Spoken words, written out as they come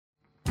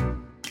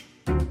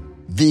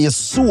Vi är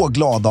så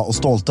glada och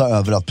stolta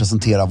över att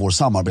presentera vår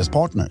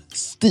samarbetspartner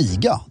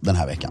Stiga den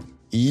här veckan.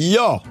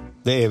 Ja,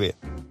 det är vi.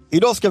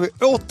 Idag ska vi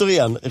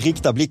återigen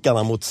rikta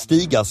blickarna mot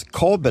Stigas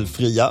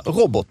kabelfria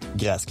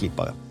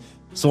robotgräsklippare.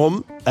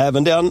 Som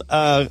även den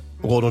är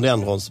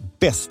rhododendrons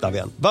bästa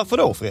vän. Varför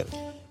då, Fredrik?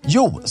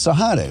 Jo, så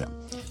här är det.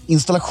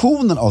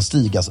 Installationen av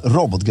Stigas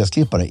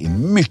robotgräsklippare är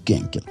mycket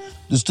enkel.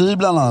 Du styr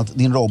bland annat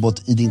din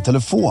robot i din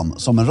telefon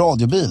som en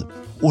radiobil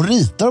och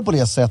ritar på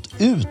det sätt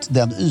ut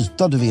den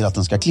yta du vill att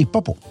den ska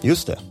klippa på.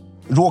 Just det.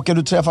 Råkar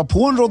du träffa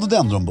på en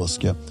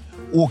rhododendronbuske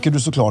åker du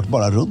såklart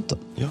bara runt den.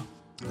 Ja.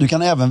 Du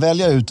kan även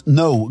välja ut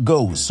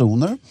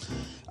no-go-zoner,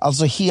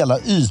 alltså hela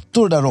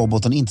ytor där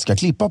roboten inte ska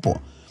klippa på.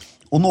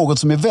 Och något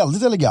som är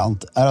väldigt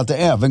elegant är att det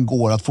även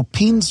går att få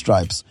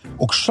pinstripes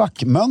och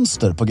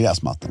schackmönster på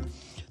gräsmattan.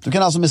 Du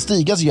kan alltså med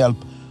Stigas hjälp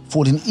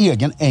få din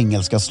egen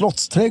engelska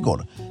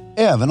slottsträdgård,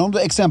 även om du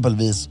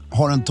exempelvis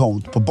har en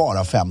tomt på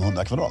bara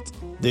 500 kvadrat.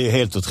 Det är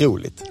helt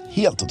otroligt.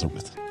 Helt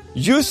otroligt.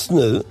 Just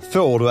nu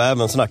får du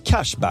även såna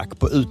cashback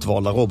på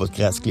utvalda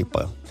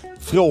robotgräsklippare.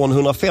 Från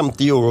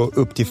 150 euro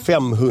upp till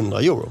 500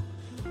 euro.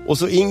 Och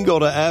så ingår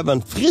det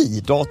även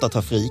fri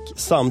datatrafik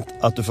samt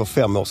att du får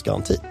 5 års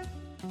garanti.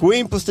 Gå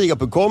in på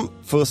stiga.com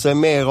för att se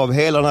mer av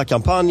hela den här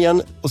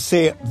kampanjen och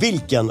se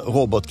vilken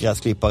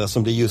robotgräsklippare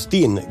som blir just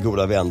din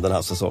goda vän den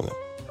här säsongen.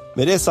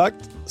 Med det sagt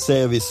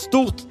säger vi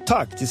stort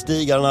tack till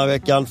Stiga den här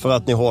veckan för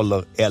att ni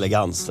håller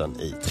elegansen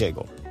i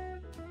trädgården.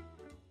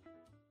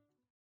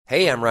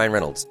 Hey, I'm Ryan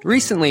Reynolds.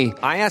 Recently,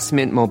 I asked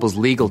Mint Mobile's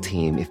legal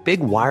team if big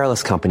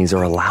wireless companies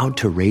are allowed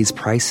to raise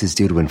prices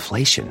due to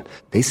inflation.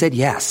 They said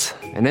yes.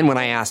 And then when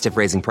I asked if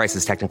raising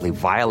prices technically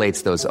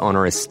violates those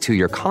onerous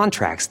 2-year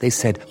contracts, they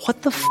said,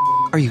 "What the f***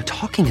 are you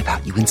talking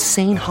about, you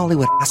insane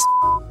Hollywood ass?"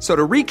 So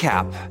to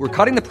recap,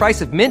 we're cutting the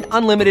price of Mint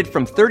Unlimited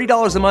from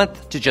 $30 a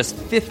month to just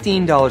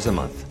 $15 a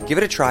month.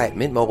 Give it a try at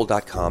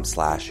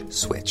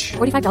mintmobile.com/switch.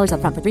 $45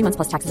 up front for 3 months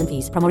plus taxes and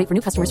fees. Promo rate for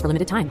new customers for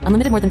limited time.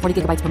 Unlimited more than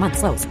 40 gigabytes per month.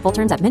 Slows full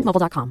terms at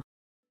mintmobile.com.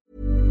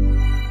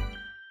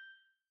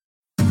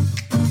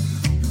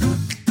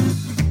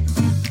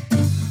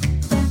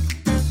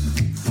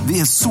 Vi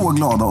är så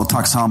glada och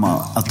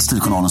tacksamma att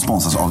Stiljournalen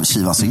sponsras av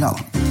Chivas Regal.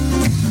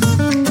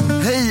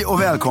 Hej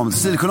och välkommen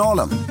till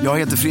Stiljournalen. Jag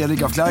heter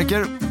Fredrik af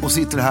Klerker och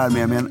sitter här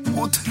med en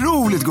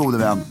otroligt god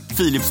vän,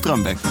 Filip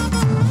Strömbäck.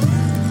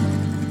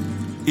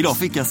 Idag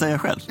fick jag säga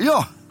själv.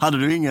 Ja. Hade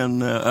du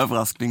ingen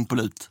överraskning på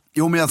lut?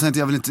 Jo, men jag tänkte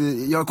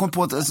jag kom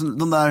på att alltså,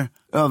 de där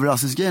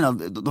överraskningsgrejerna,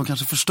 de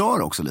kanske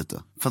förstör också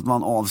lite. För att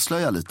man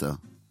avslöjar lite.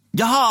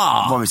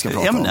 Jaha! Vad vi ska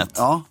prata ämnet.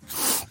 om. Ja.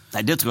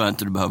 Nej, det tror jag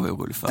inte du behöver vara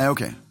orolig för. Nej,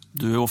 okej.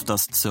 Du är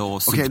oftast så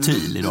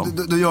subtil i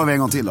dem. Då gör vi en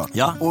gång till då.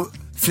 Ja. Och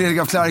Fredrik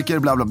af Klerker,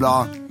 bla bla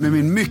bla, med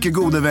min mycket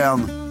gode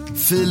vän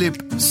Filip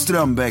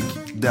Strömbäck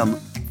den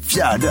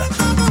 4:e.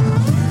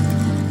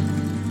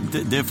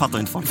 Det fattar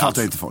inte folk.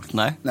 Fattar inte folk.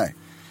 Nej. Nej.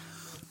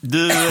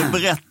 Du,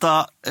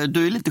 berätta,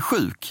 du är lite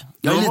sjuk.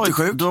 Jag är lite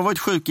sjuk. Du har varit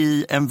sjuk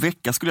i en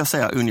vecka skulle jag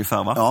säga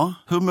ungefär, va? Ja.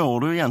 Hur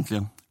mår du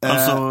egentligen?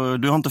 Alltså,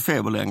 du har inte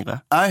feber längre.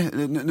 Nej,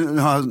 nu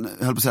har jag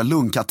höll på att säga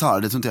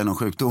lungkatarr, det tror inte jag är någon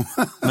sjukdom.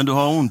 Men du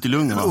har ont i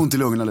lungorna? Ont i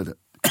lungorna lite.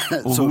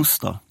 Och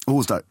hostar. Och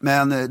hostar,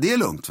 men det är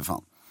lugnt för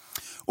fan.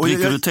 Och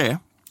dricker du te?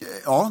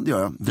 Ja, det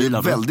gör jag. Det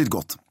är väldigt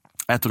gott.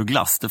 Äter du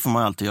glass? Det får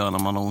man alltid göra när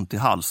man har ont i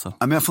halsen.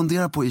 Ja, men jag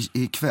funderar på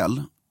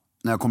ikväll,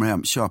 när jag kommer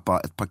hem, köpa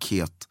ett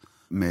paket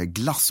med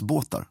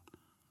glassbåtar.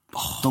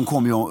 De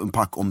kommer ju en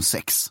pack om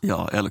 6.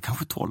 Ja, eller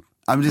kanske 12.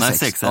 Ja, men det är Nej,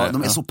 6. Ja,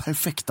 de är så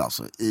perfekta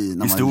alltså. När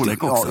man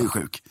storlek också. Ja, är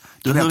sjuk.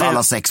 Du vet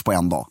alla 6 på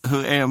en dag.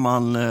 Hur är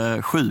man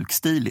sjuk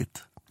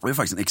stiligt? Det är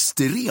faktiskt en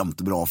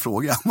extremt bra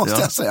fråga,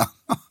 måste jag säga.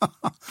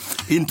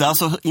 Inte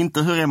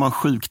hur är man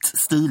sjukt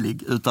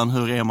stilig, utan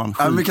hur är man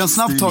sjukt vi kan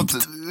snabbt ta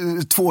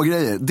 2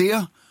 grejer.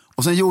 Det,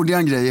 och sen gjorde jag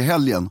en grej i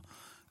helgen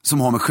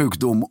som har med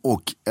sjukdom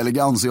och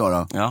elegans att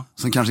göra. Ja.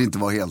 Som kanske inte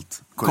var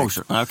helt korrekt.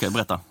 Okej,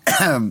 berätta.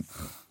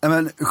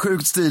 Men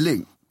sjukt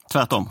stilig.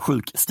 Tvärtom,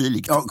 sjuk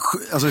stilig. Ja,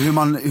 alltså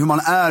hur man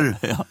är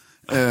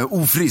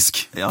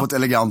ofrisk på ett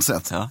elegant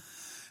sätt. Ja.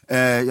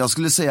 Jag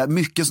skulle säga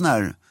mycket sån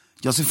här.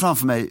 Jag ser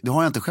framför mig, det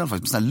har jag inte själv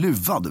faktiskt, sån här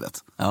luva, du vet.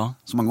 Ja.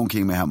 Som man går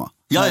omkring med hemma.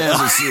 Ja.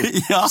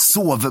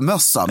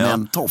 Sovmössa med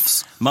en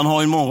tofs. Man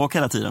har ju en morgonrock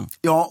hela tiden.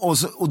 Ja,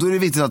 och då är det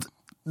viktigt att,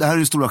 det här är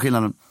den stora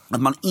skillnaden,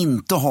 att man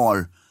inte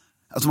har,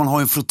 alltså man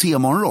har en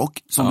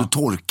frottémorgonrock som du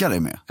torkar dig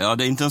med. Ja,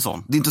 det är inte en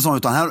sån. Det är inte sån,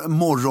 utan här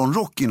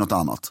morgonrock är något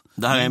annat.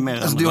 Det här är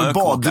mer alltså, det är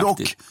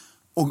badrock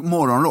och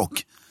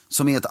morgonrock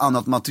som är ett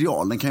annat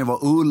material. Den kan ju vara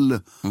ull,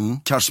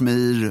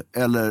 kashmir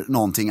eller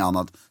någonting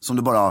annat som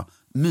du bara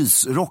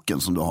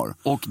mysrocken som du har.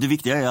 Och det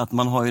viktiga är att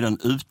man har ju den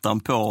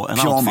utanpå en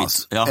pyjamas,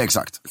 outfit. Ja.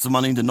 Exakt. Så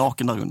man är inte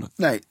naken där under.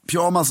 Nej,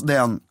 pyjamas,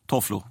 den.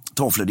 Tofflor,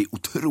 det är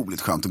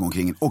otroligt skönt att gå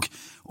omkring. Och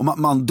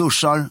man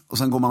duschar och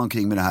sen går man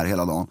omkring med det här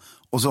hela dagen.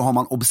 Och så har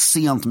man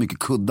obscent mycket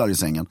kuddar i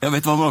sängen. Jag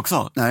vet vad man också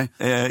har. Nej.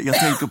 Jag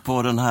tänker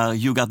på den här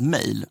You Got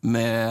Mail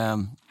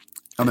med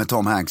med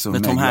Tom Hanks och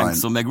med Meg Tom Ryan.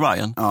 Hanks och Meg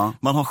Ryan. Ja.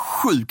 Man har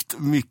sjukt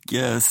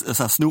mycket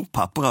så här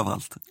snorpapper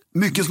överallt.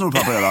 Mycket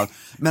snorpapper överallt.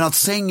 Men att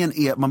sängen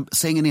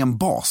är en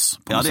bas.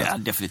 På Ja, något det sätt. är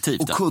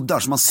definitivt. Och kuddar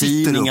som man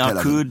sitter tidningar, upp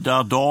hela tiden.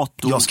 kuddar,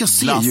 dator, Jag ska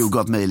se glass. You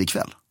Got Mail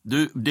ikväll.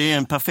 Det är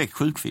en perfekt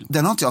sjukfilm.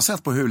 Den har inte jag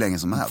sett på hur länge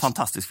som helst.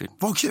 Fantastisk film.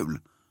 Vad kul.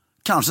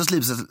 Kanske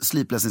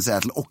Sleepless in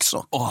Seattle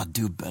också.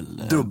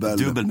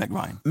 Dubbel Meg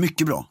Ryan.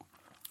 Mycket bra.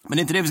 Men det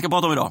är inte det vi ska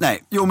prata om idag.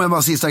 Nej, jo men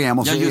bara sista grejen jag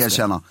måste Ja, just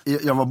erkänna.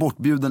 Jag var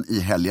bortbjuden i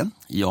helgen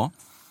Ja.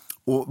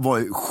 och var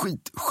ju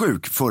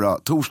skitsjuk förra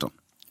torsdagen.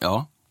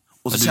 Ja.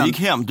 Och så Du gick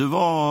hem, vi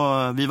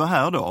var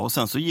här då och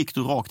sen så gick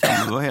du rakt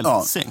hem, du var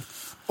helt sänkt.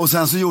 Och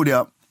sen så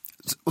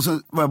och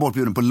sen var jag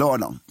bortbjuden på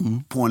lördagen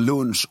på en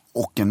lunch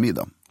och en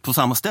middag. På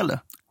samma ställe?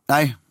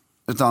 Nej,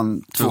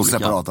 utan två olika.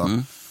 separata.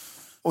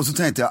 Och så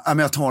tänkte jag, men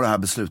jag tar det här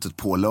beslutet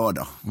på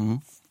lördag.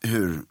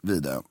 Hur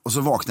vidare. Och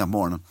så vaknade jag på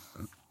morgonen.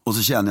 Och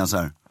så känner jag så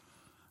här,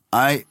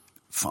 nej,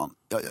 fan,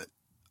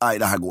 nej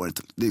det här går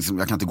inte. Det är liksom,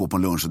 jag kan inte gå på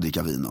en lunch och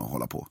dricka vin och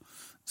hålla på.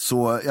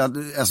 Så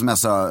jag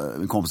smsade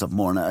min kompis på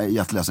morgonen, jag är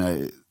jätteledsen, jag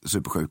är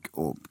supersjuk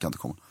och kan inte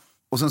komma.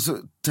 Och sen så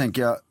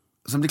tänker jag,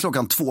 sen blir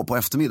klockan 2 på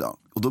eftermiddag.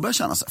 Och då börjar jag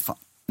känna så här, fan,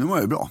 nu mår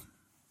jag ju bra.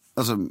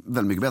 Alltså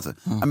väldigt mycket bättre.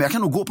 Men jag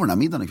kan nog gå på den här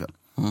middagen ikväll.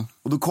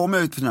 Och då kommer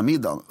jag ut på den här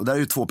middagen. Och där är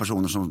ju 2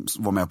 personer som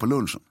var med på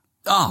lunchen.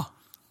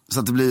 Så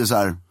att det blir ju så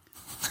här,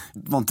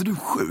 var inte du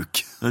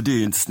sjuk? Ja, det är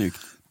ju inte snyggt.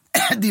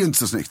 Det är ju inte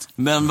så snyggt.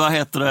 Men vad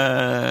heter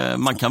det,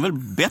 man kan väl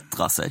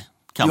bättra sig?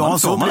 Ja,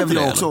 så blev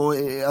det också.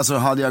 Alltså,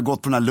 hade jag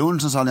gått på den här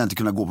lunchen så hade jag inte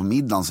kunnat gå på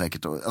middagen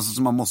säkert. Alltså,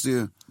 så man måste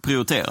ju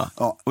prioritera.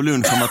 Ja. Och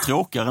lunchen var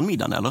tråkigare än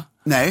middagen, eller?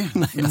 Nej,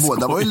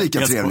 båda var ju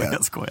lika trevliga.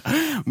 Jag skojar.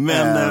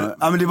 Men,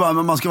 men det är bara,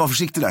 man ska vara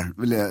försiktig där.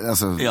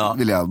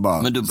 Vill jag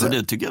bara men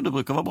det tycker jag du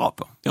brukar vara bra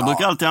på. Jag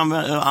brukar alltid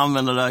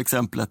använda det här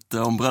exemplet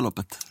om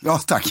bröllopet. Ja,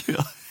 tack.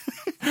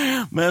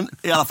 Men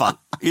i alla fall,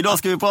 idag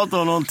ska vi prata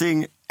om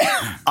någonting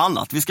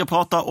annat. Vi ska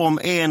prata om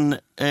en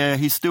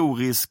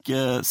historisk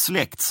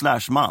släkt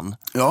 / man.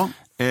 Ja.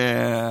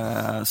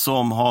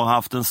 Som har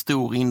haft en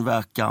stor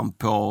inverkan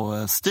på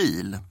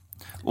stil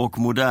och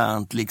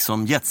modernt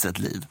liksom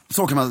jetset-liv.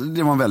 Så kan man,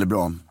 det var väldigt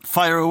bra.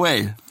 Fire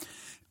away.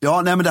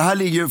 Ja, nej men det här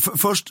ligger ju,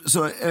 först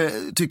så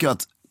tycker jag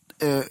att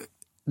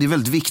det är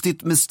väldigt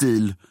viktigt med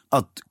stil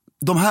att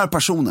de här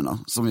personerna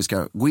som vi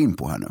ska gå in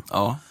på här nu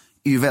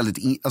är ju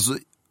väldigt, alltså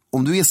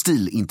om du är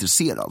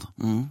stilintresserad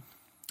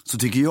så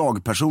tycker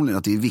jag personligen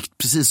att det är viktigt,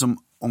 precis som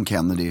om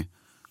Kennedy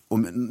och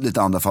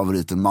lite andra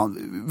favoriter.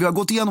 Vi har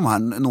gått igenom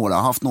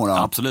här haft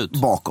några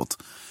bakåt.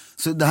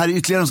 Så det här är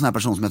ytterligare en sån här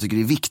person som jag tycker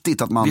är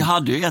viktigt att man... Vi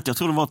hade ju jag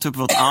tror det var typ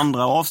vårt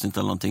andra avsnitt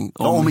eller någonting.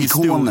 Om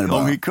ikoner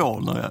bara. Om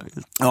ikoner,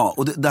 ja.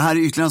 Och det här är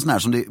ytterligare en sån här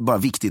som det är bara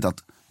viktigt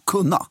att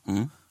kunna.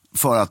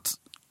 För att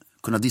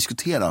kunna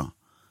diskutera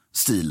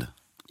stil.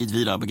 I ett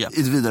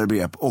vidare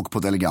begrepp och på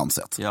ett elegant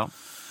sätt. Ja.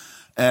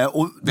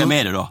 Vem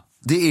är det då?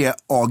 Det är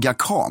Aga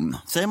Khan.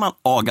 Säger man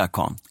Aga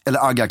Khan? Eller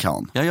Aga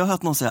Khan. Ja, jag har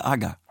hört någon säga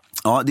Aga.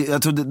 Ja,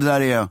 jag tror det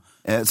där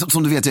är...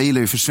 som du vet, jag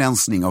gillar ju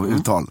försvenskning av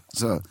uttal.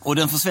 Så. Och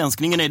den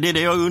försvenskningen det är det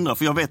jag undrar,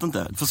 för jag vet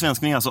inte.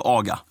 Försvenskning är alltså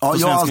Aga. Ja,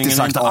 jag har alltid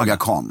sagt Aga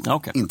Khan. Ja,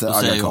 okay. Inte Då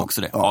Aga säger Khan. Jag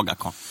också det, Aga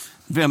Khan.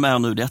 Vem är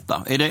nu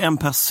detta? Är det en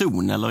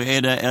person eller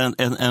är det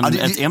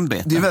ett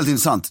ämbete? Det är väldigt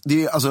intressant.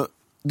 Det är, alltså,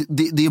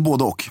 det är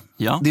både och.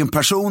 Ja. Det är en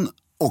person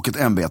och ett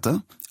ämbete.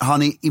 Det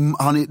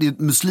är ett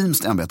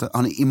muslimskt ämbete.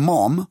 Han är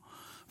imam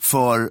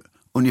för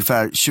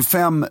ungefär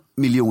 25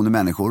 miljoner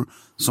människor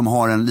som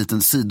har en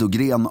liten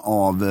sidogren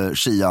av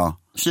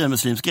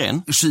Shia-muslimsk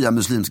gren?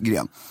 Shia-muslimsk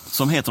gren.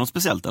 Som heter något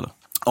speciellt eller?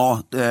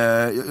 Ja,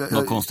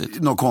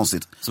 något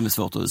konstigt. Som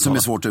är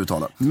svårt att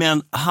uttala.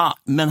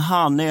 Men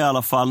han är i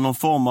alla fall någon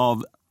form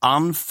av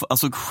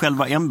alltså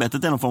själva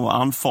ämbetet är någon form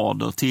av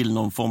anfader till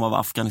någon form av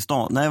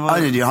Afghanistan. Nej,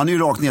 han är ju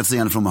rakt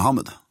nedseende från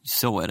Muhammed.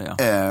 Så är det,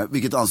 ja.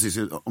 Vilket anses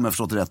ju, om jag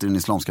förstått det rätt, i den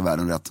islamska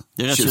världen rätt.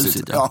 Det är rätt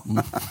tjusigt, ja.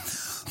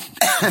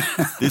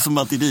 Det är som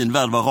att i din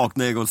värld var rakt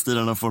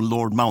nedgångsstilarna från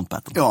Lord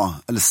Mountbatten. Ja,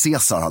 eller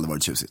Caesar hade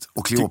varit tjusigt.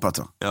 Och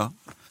Kleopatra. Ja.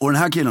 Och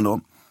den här killen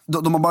då,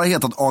 de har bara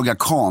hetat Aga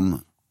Khan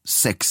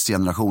 6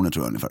 generationer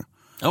tror jag ungefär.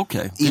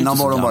 Okay. Innan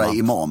var de bara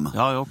imam.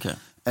 Ja,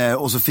 okej.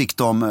 Och så fick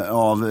de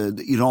av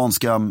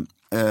iranska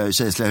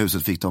kejserliga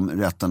huset fick de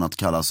rätten att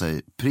kalla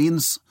sig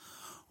prins.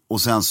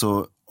 Och sen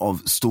så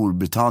av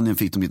Storbritannien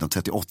fick de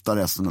 1938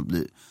 rätten att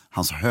bli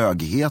hans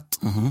höghet,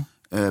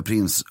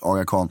 prins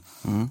Aga Khan.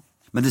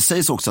 Men det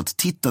sägs också att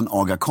titeln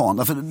Aga Khan,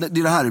 därför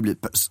det här blir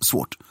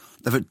svårt.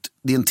 Därför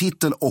det är en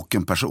titel och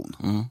en person.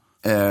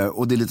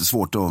 Och det är lite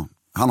svårt att,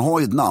 han har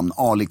ju ett namn,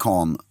 Ali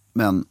Khan,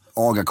 men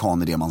Aga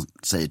Khan är det man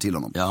säger till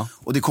honom. Ja.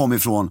 Och det kommer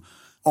ifrån,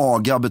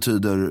 Aga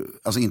betyder,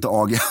 alltså inte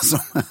Aga som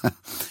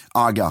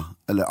Aga,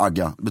 eller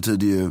Aga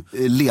betyder ju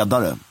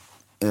ledare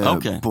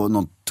på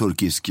någon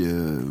turkisk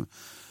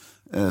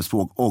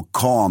språk. Och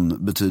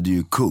Khan betyder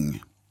ju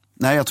kung.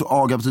 Nej, jag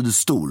tror Aga betyder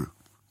stor.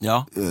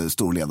 Ja.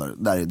 Stor ledare,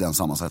 där är den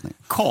sammansättning.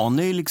 Khan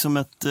är liksom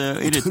ett...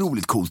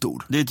 otroligt coolt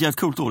ord. Det är ett jävligt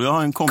coolt ord. Jag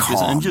har en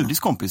kompis, en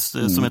judisk kompis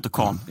som heter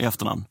Khan i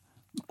efternamn.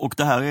 Och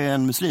det här är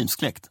en muslimsk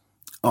släkt.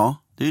 Ja.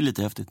 Det är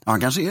lite häftigt. Han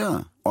kanske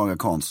är Aga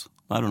Khans.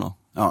 I don't know.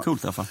 Ja.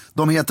 Coolt i alla fall.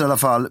 De heter i alla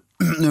fall,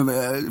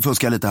 nu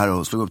fuskar jag lite här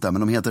och slår upp det här,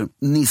 men de heter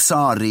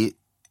Nisari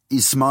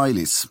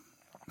Ismailis.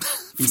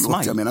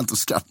 Förlåt, jag menar inte att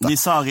skratta.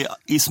 Nisari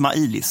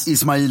Ismailis.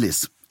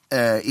 Ismailis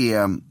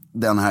är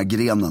den här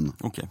grenen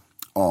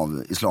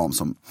av islam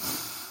som...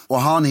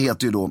 Och han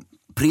heter ju då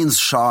Prins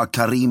Shah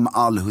Karim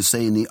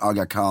al-Husseini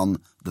Aga Khan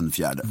den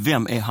fjärde.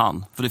 Vem är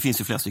han? För det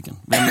finns ju flera stycken.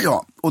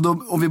 Ja,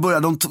 och om vi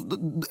börjar,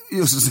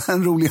 just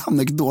en rolig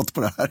anekdot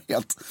på det här är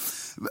att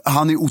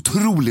han är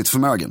otroligt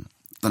förmögen,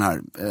 den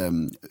här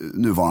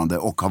nuvarande,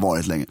 och har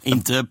varit länge.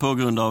 Inte på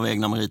grund av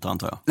egna meriter,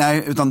 antar jag.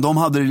 Nej, utan de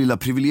hade det lilla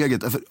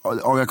privilegiet, för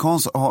Aga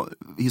Khans har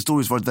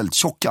historiskt varit väldigt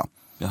tjocka.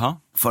 Jaha.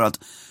 För att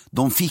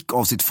de fick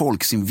av sitt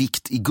folk sin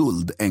vikt i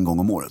guld en gång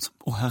om året.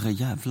 Herre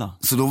jävlar.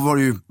 Så då var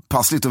det ju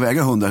passligt att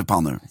väga 100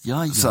 pannor.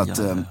 Så att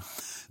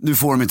nu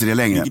får de inte det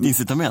längre. Vilket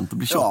incitament att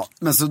bli tjock. Ja,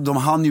 men så de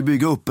hann ju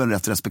bygga upp en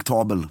rätt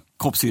respektabel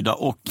kroppshydda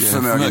och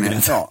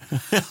förmögenhet. Ja.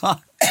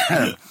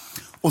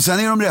 Och sen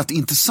är de rätt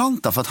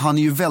intressanta för att han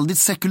är ju väldigt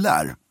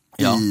sekulär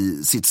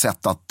i sitt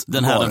sätt att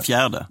den här vara. Den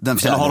fjärde.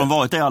 Eller har de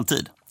varit det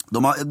alltid?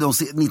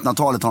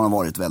 1900-talet har de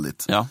varit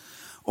väldigt. Ja.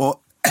 Och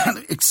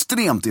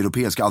extremt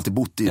europeiska, alltid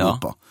bott i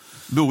Europa.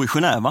 Bor i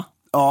Genève, va?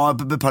 Ja,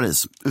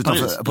 Paris.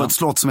 På ett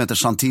slott som heter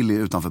Chantilly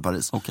utanför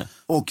Paris. Okay.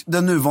 Och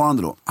den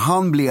nuvarande då,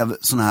 han blev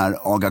sån här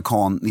Aga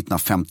Khan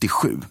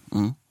 1957.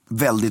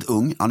 Väldigt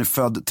ung, han är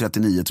född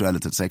 39 tror jag, eller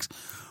 36.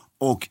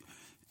 Och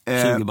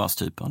 20 bast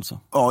typ alltså.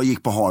 Ja,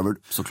 gick på Harvard.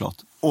 Såklart.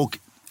 Och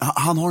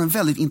han har en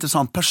väldigt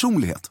intressant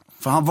personlighet.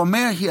 För han var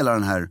med hela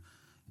den här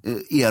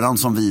eran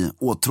som vi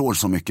åtrår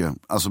så mycket.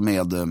 Alltså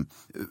med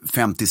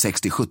 50,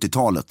 60,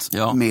 70-talet.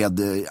 Ja.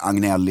 Med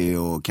Agnelli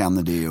och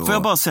Kennedy. Och... Får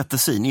jag bara sätta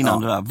sin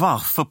innan det där.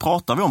 Varför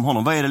pratar vi om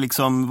honom? Vad är det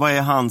liksom, vad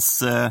är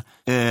hans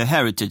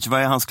heritage?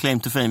 Vad är hans claim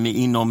to fame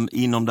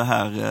inom det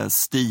här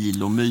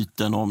stil och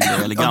myten om det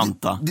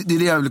eleganta? Det är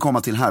det jag vill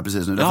komma till här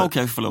precis nu. Ja,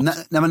 okej, förlåt.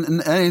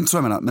 Nej, inte så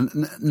jag menar.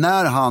 Men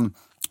när han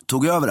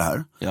tog över det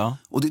här. Ja.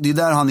 Och det är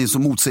där han är så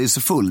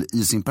motsägelsefull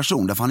i sin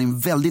person. Därför han är en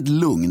väldigt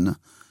lugn,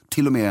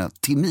 till och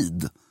med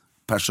timid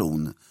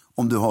person.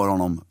 Om du hör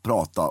honom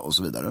prata och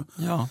så vidare.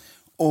 Ja.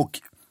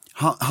 Och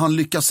han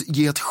lyckas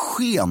ge ett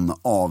sken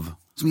av,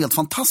 som är helt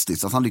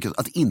fantastiskt, att han lyckas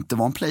att inte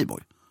vara en playboy.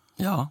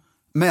 Ja.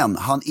 Men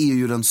han är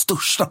ju den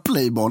största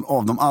playboyn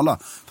av dem alla.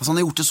 Fast han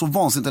har gjort det så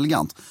vansinnigt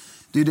elegant.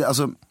 Det är det,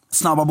 alltså,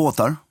 snabba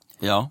båtar,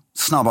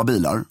 snabba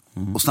bilar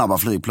och snabba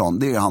flygplan.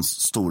 Det är hans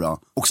stora,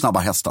 och snabba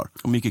hästar.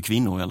 Och mycket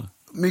kvinnor, eller?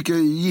 Mycket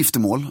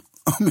giftermål.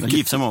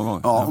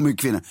 Ja, och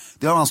mycket kvinnor.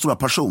 Det är hans stora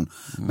passion.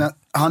 Men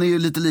han är ju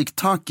lite lik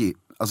Taki,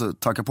 alltså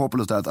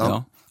Takapopoulos där,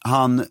 att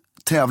han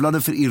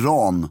tävlade för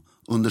Iran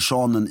under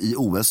shahen i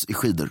OS i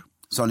skidor.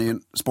 Så han är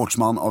en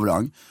sportsman av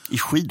rang. I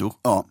skidor?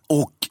 Ja,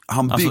 och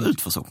han alltså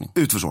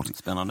utförsåkning.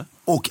 Spännande.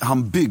 Och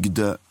han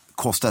byggde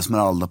Costa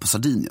Esmeralda på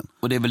Sardinien.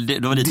 Och det är väl det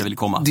var dit jag ville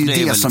komma. Det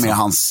är det som är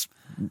hans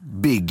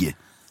big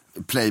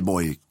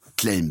playboy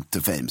claim to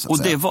fame, så att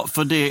säga. Det var,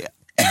 för det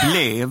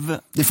blev...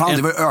 Det var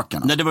ju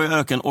öken. Nej, det var ju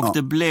öken, och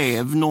det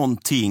blev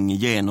någonting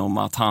genom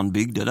att han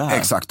byggde det här.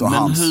 Exakt.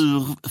 Men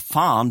hur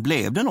fan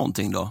blev det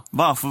någonting då?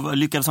 Varför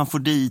lyckades han få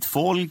dit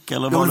folk?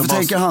 Eller var du får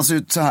tänka, han ser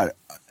ut så här.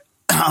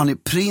 Han är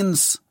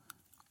prins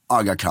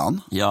Aga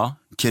Khan. Ja.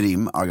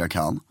 Karim Aga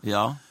Khan.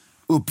 Ja.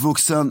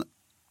 Uppvuxen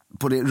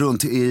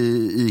runt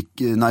i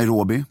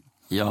Nairobi.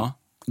 Ja.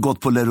 Gått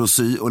på Le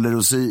Rosy, och Le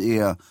Rosy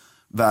är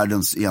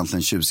världens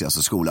egentligen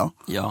tjusigaste skola.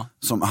 Ja.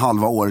 Som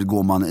halva året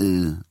går man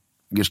i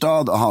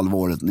Gestad och halva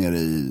året nere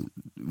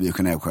vid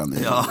Genèvesjön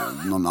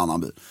i någon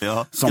annan by.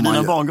 Ja. Ska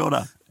dina barn gå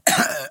där?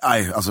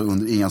 Nej, alltså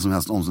under inga som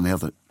helst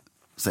omständigheter.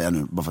 Säger jag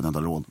nu, bara för att jag inte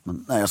har råd.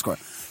 Men, nej, jag skojar.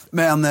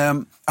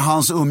 Men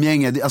hans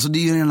umgänge, alltså det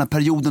är ju den här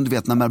perioden, du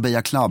vet, när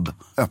Marbella Club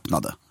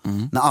öppnade.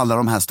 När alla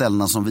de här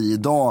ställena som vi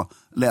idag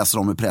läser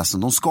om i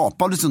pressen, de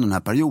skapades under den här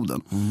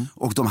perioden.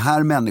 Och de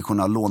här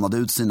människorna lånade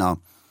ut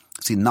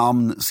sin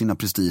namn, sina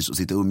prestige och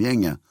sitt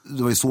umgänge.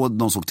 Det var ju så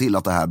de såg till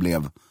att det här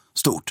blev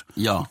stort.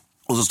 Ja.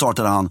 Och så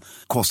startade han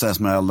Costa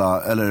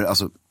Esmeralda, eller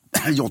alltså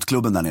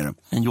yachtklubben där nere.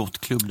 En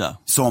yachtklubb där.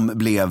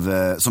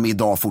 Som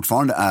idag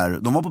fortfarande är,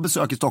 de var på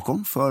besök i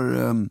Stockholm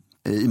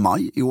i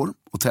maj i år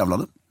och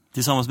tävlade.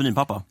 Tillsammans med din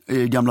pappa?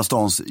 I Gamla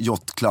Stans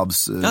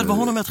Yachtklubs... Ja, det var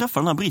honom jag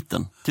träffade, den här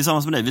britten.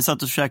 Tillsammans med dig. Vi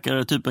satt och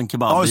käkade typ en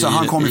kebab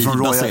han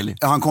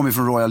kom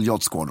från Royal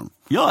Yacht Squadron.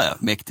 Ja,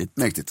 mäktigt.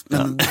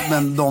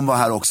 Men de var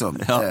här också.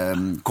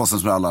 Costa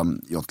Esmeralda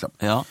Yacht Club.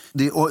 Ja.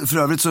 Och för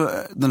övrigt så,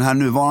 den här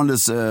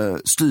nuvarandes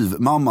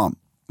styvmamma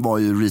var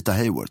ju Rita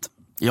Hayworth.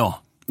 Ja.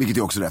 Vilket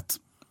är också rätt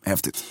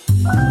häftigt.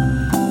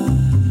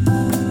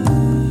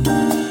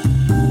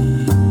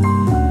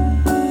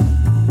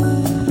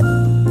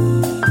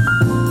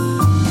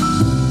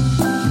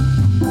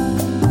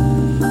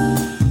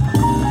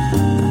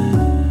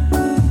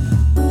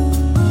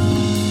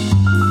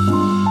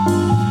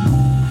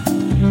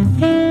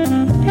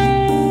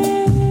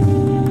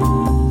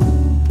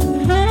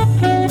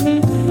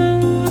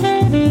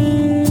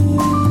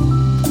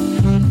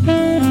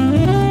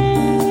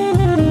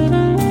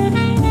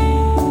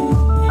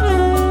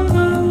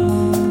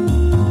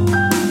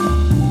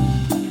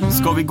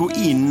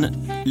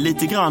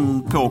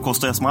 grann på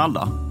Costa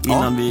Esmeralda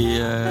innan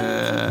vi...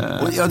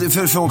 Och, det är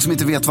för folk som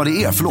inte vet vad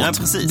det är, förlåt. Ja,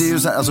 precis. Det är ju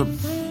så här, alltså,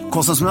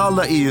 Costa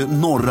Esmeralda är ju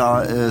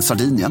norra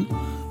Sardinien.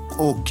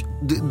 Och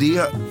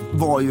det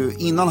var ju,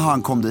 innan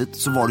han kom dit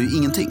så var det ju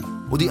ingenting.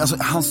 Och det, alltså,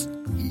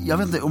 jag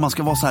vet inte om man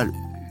ska vara så här,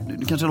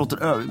 det kanske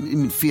låter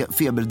min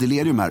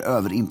feberdelirium här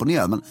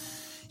överimponerad, men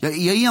jag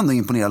är ändå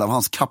imponerad av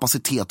hans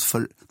kapacitet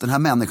för, den här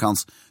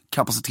människans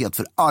kapacitet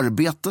för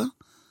arbete,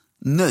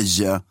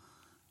 nöje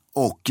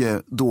och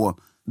då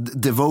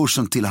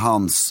devotion till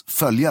hans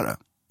följare,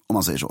 om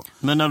man säger så.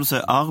 Men när du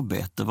säger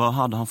arbete, vad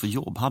hade han för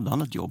jobb? Hade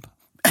han ett jobb?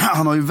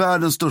 Han har ju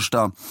världens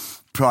största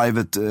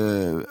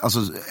alltså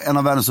en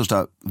av världens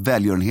största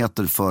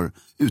välgörenheter för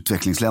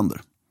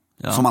utvecklingsländer.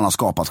 Ja. Som han har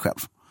skapat själv.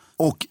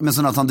 Men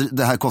sen att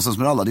det här Costa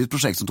Esmeralda, det är ett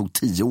projekt som tog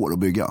 10 år att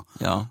bygga.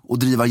 Ja. Och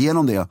driva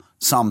igenom det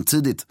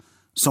samtidigt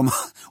som,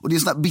 och det är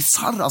sådana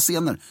bizarra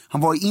scener.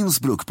 Han var i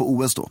Innsbruck på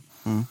OS då.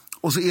 Mm.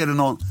 Och så är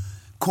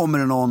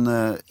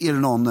det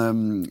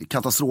någon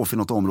katastrof i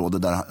något område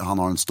där han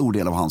har en stor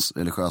del av hans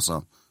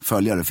religiösa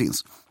följare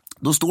finns.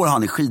 Då står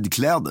han i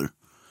skidkläder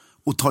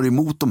och tar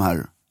emot de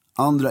här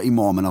andra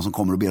imamerna som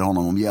kommer och ber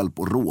honom om hjälp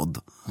och råd.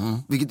 Mm.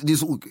 Det är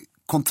så,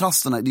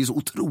 kontrasterna, det är så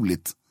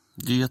otroligt.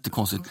 Det är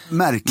jättekonstigt.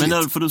 Märkligt. Men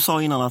därför du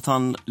sa innan att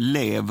han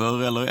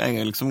lever eller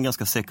är liksom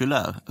ganska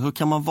sekulär. Hur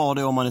kan man vara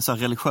det om man är så här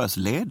religiös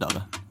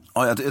ledare?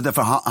 Ja,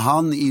 därför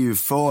han är ju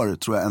för,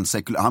 tror jag, en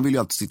sekulär. Han vill ju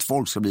att sitt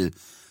folk ska bli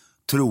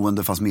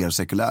troende fast mer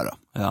sekulära.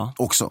 Ja.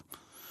 Också.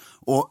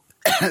 Och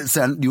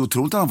sen, det är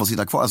otroligt att han får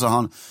sitta kvar. Alltså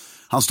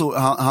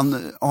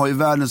han har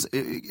ju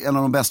en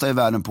av de bästa i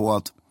världen på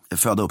att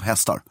föda upp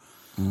hästar.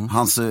 Mm.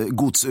 Hans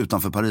gods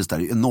utanför Paris där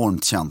är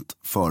enormt känt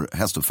för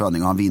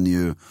hästuppfödning. Och han vinner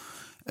ju,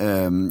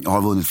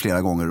 har vunnit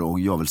flera gånger och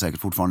gör väl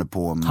säkert fortfarande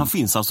på... Han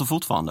finns alltså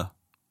fortfarande?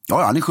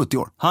 Ja, han är 70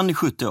 år. Han är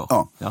 70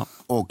 år? Ja.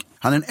 Och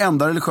han är den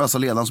enda religiösa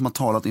ledaren som har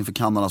talat inför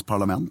Kanadas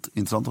parlament.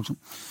 Intressant också.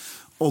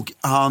 Och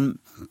han...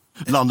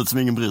 Landet som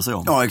ingen bryr sig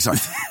om. Ja,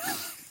 exakt.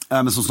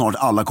 Men så snart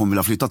alla kommer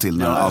vilja flytta till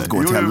när allt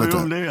går till helvete.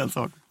 Jo, det är en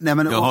sak. Nej,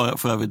 men, jag har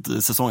för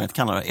övrigt säsong 1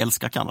 Kanada. Jag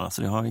älskar Kanada,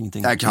 så det har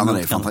ingenting... Nej, Kanada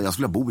är fantastiskt. Jag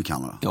skulle bo i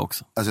Kanada. Jag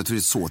också. Alltså, jag tror det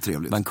är så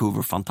trevligt.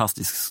 Vancouver,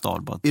 fantastisk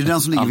stad. Bara är det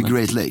den som ligger vid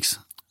Great Lakes?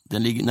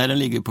 Den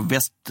ligger på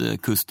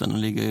västkusten.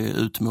 Den ligger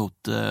ut mot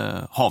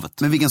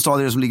havet. Men vilken stad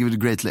är det som ligger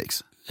vid Great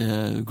Lakes?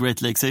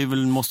 Great Lakes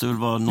måste väl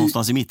vara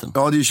någonstans i mitten.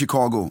 Ja, det är ju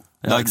Chicago.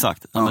 Ja,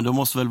 exakt. Ja. Men då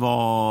måste väl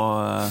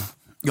vara...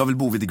 Jag vill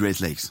bo vid Great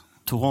Lakes.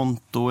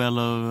 Toronto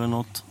eller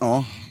något.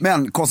 Ja,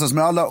 men Costa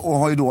Esmeralda och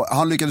har ju då,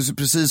 han lyckades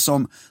precis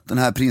som den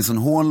här prinsen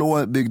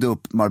Hohenlohe byggde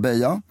upp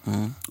Marbella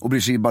och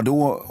Brigitte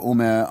Bardot och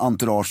med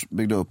entourage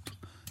byggde upp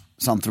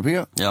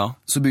Saint-Tropez. Ja.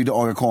 Så byggde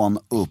Aga Khan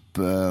upp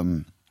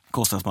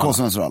Costa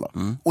Esmeralda.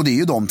 Och det är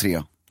ju de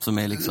tre som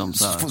är liksom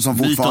så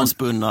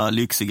mytomspunna,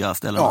 lyxiga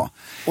ställen. Ja.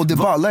 Och det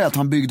balla är att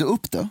han byggde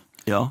upp det.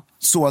 Ja.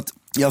 Så att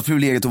jag har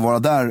privilegiet att vara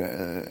där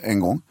en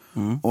gång.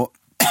 Och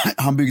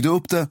han byggde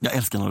upp det. Jag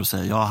älskar när du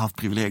säger jag har haft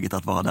privilegiet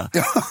att vara där.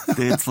 Ja.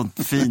 Det är ett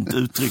sånt fint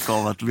uttryck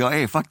av att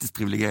jag är faktiskt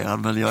privilegierad,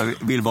 men jag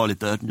vill vara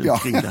lite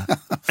ödmjuk kring det.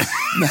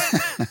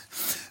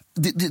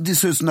 Det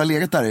ser ut som att det har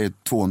legat där i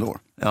 200 år.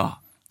 Ja.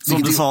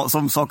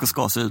 Som saker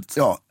ska se ut.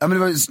 Ja, men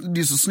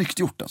det är så snyggt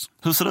gjort alltså.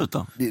 Hur ser det ut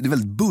då? Det är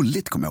väldigt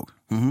bulligt, kommer jag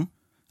ihåg.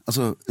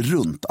 Alltså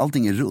runt,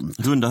 allting är runt.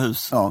 Runda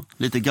hus,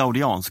 lite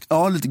gaudianskt.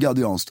 Ja, lite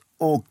gaudianskt.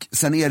 Och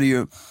sen är det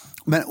ju,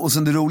 och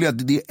sen det roliga är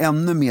att det är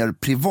ännu mer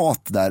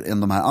privat där än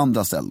de här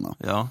andra ställena.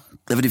 Ja.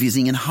 Därför det finns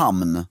ingen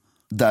hamn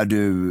där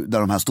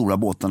de här stora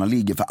båtarna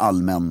ligger för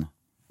allmän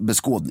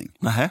beskådning.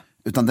 Nähä.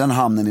 Utan den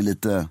hamnen är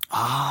lite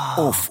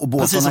off. Och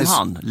precis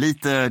som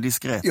lite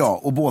diskret. Ja,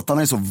 och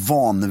båtarna är så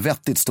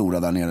vanvettigt stora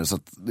där nere. Så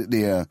att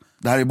det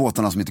här är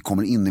båtarna som inte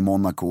kommer in i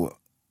Monaco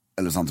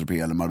eller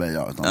Saint-Tropez eller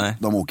Marbella, utan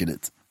de åker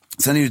dit.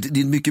 Sen är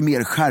det mycket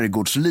mer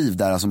skärgårdsliv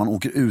där, alltså man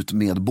åker ut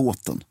med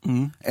båten.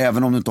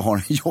 Även om du inte har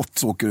en yacht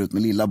så åker du ut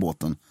med lilla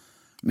båten.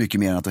 Mycket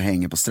mer än att du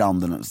hänger på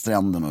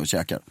stranden och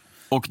käkar.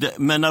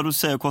 Men när du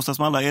säger Costa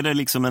Esmeralda, är det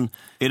liksom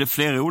är det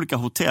flera olika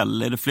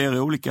hotell? Är det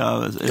flera olika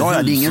hus? Ja,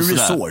 det är ingen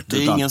resort.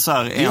 Det är ingen så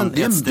här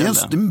ett ställe.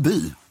 Det är en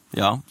by.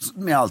 Ja.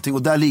 Med allting.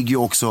 Och där ligger ju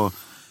också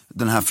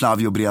den här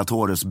Flavio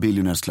Briatores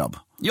Billionaires Club.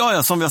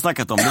 Ja, som vi har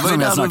snackat om. Det var ju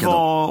där du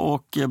var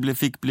och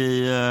fick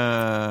bli...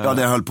 Ja,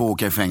 det höll på att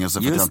åka i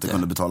fängelse för att jag inte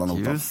kunde betala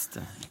notan. Just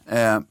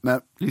det.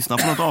 Lyssna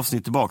på något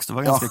avsnitt tillbaks, det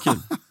var ganska kul.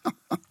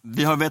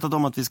 Vi har vetat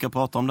om att vi ska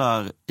prata om det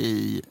här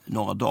i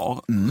några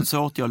dagar. Så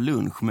åt jag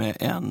lunch med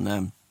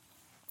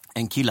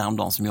en kille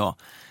häromdagen som jag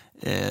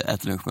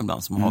äter lunch med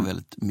ibland, som har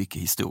väldigt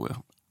mycket historia.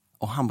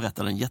 Och han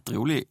berättade en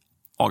jätterolig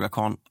Aga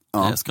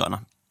Khan-skröna.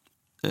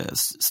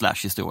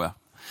 / historia.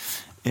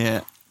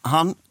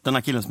 Den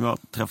här killen som jag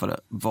träffade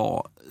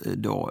var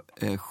då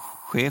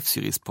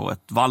chefsjurist på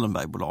ett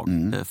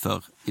Wallenbergbolag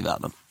förr i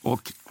världen.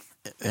 Och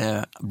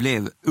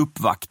blev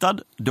uppvaktad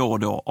då och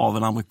då av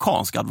en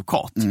amerikansk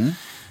advokat.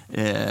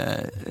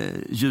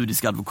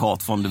 Judisk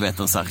advokat från, du vet,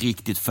 en så här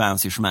riktigt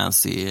fancy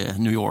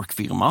New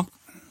York-firma.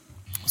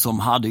 Som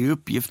hade i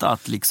uppgift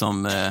att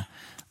liksom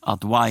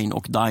att wine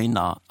och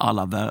dina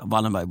alla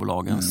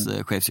Wallenbergbolagens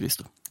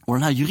chefsjurister. Och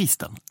den här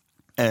juristen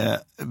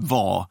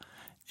var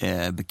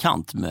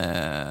bekant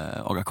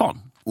med Aga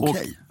Khan.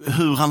 Okej. Och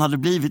hur han hade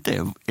blivit det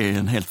är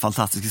en helt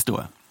fantastisk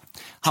historia.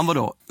 Han var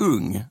då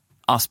ung,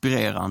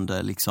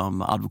 aspirerande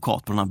liksom,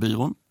 advokat på den här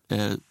byrån.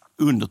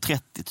 Under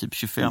 30, typ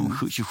 25,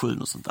 27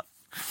 och sånt där.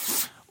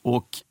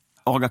 Och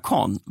Aga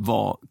Khan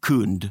var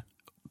kund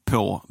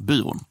på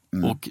byrån.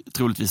 Och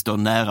troligtvis då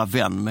nära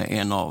vän med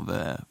en av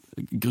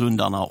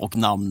grundarna och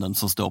namnen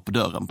som står på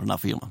dörren på den här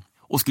firman.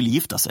 Och skulle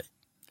gifta sig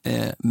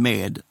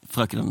med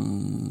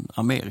fröken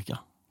Amerika.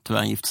 Tror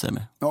jag han gifte sig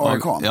med. Ja, Aga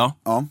Khan?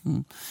 Ja.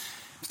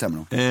 Stämmer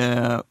nog.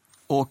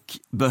 Och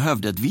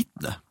behövde ett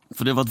vittne.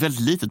 För det var ett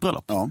väldigt litet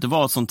bröllop. Ja. Det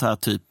var ett sånt här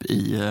typ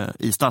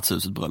i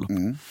stadshuset bröllop.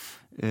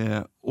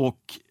 Och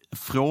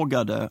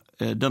frågade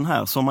den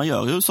här, som man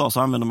gör i USA så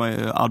använder man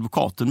ju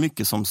advokaten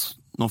mycket som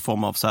någon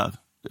form av så här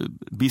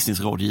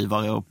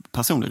businessrådgivare och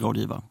personlig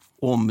rådgivare.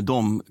 Om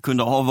de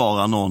kunde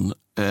avvara någon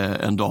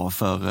en dag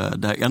för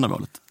det här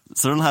ändamålet.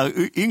 Så den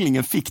här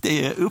ynglingen fick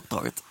det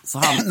uppdraget. Så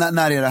han...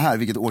 När är det här?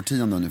 Vilket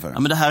årtionde ungefär? Ja,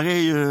 men det här är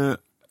ju...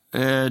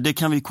 det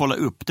kan vi kolla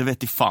upp, det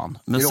vet i fan.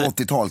 Men är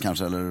det 80-tal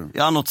kanske? Eller?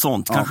 Ja, något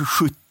sånt. Kanske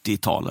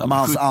 70-tal. Ja, men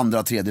hans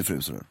andra, tredje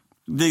fru. Så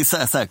det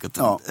är säkert.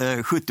 Ja.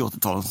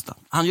 70-80-tal.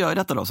 Han gör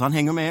detta då, så han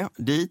hänger med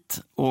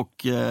dit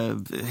och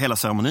hela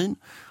ceremonin.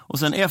 Och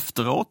sen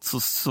efteråt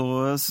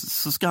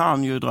så ska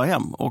han ju dra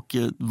hem och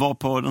vara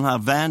på den här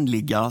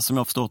vänliga, som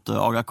jag förstått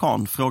Aga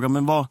Khan, frågar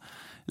men var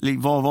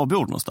bor du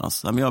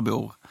någonstans? Ja, men jag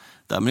bor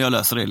där, men jag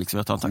löser det liksom.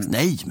 Jag tar en taxi.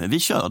 Nej, men vi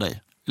kör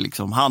dig.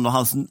 Liksom, han och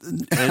hans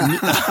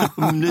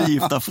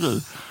nygifta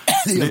fru.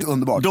 Det är helt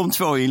underbart. De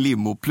två i en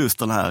limo plus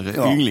den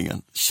här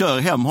ynglingen. Kör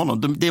hem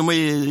honom. De är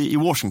i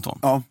Washington.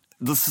 Ja.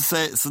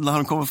 Så när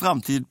han kommer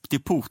fram till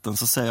porten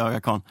så säger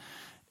Aga Khan,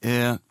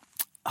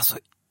 alltså,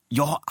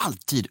 jag har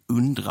alltid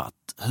undrat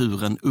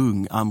hur en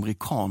ung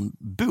amerikan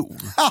bor.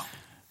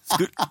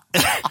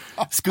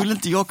 Skulle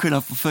inte jag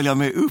kunna få följa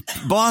med upp?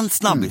 Bara en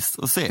snabbis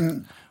och se.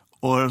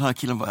 Och den här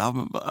killen bara,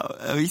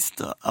 ja,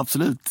 visst,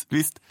 absolut,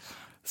 visst.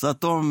 Så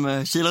att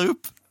de kilar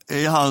upp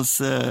i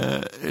hans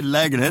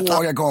lägenhet. På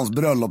Aga Khans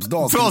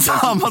bröllopsdag. På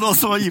samma dag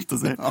som han gifte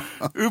sig.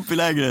 Upp i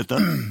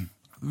lägenheten.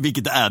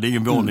 Vilket det är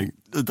ingen våning.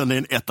 Utan det är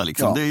en etta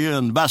liksom. Ja. Det är ju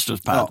en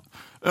bachelor's pad. Ja.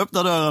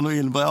 Öppnar dörren och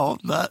in och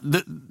bara,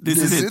 this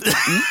is it.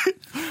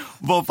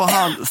 Varför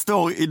han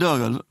står i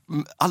dörren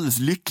alldeles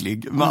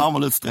lycklig med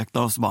armarna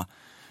utsträckta och så bara,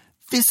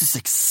 this is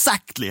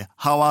exactly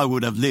how I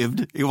would have lived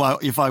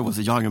if I was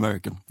a young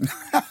American.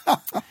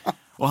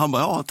 Och han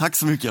bara, ja, tack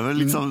så mycket. Det var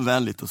liksom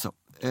vänligt och så.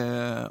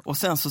 Och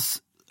sen så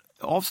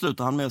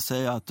avslutar han med att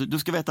säga att du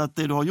ska veta att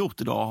det du har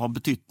gjort idag har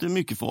betytt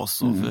mycket för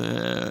oss och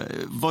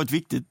varit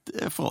viktigt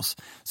för oss.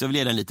 Så jag vill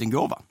ge dig en liten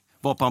gåva.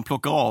 Varpå han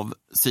plockar av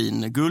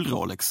sin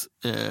guldrolex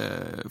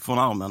från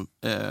armen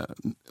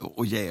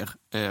och ger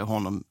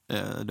honom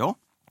då.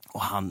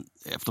 Och han,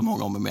 efter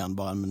många om och men,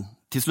 bara, men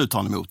till slut tar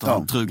han emot och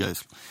han trugar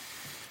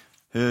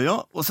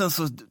ja, och sen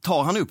så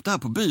tar han upp det här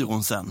på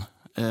byrån sen.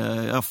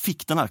 Jag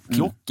fick den här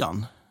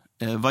klockan.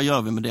 Vad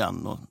gör vi med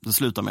den? Och det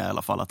slutar med i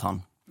alla fall att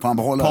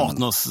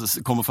partners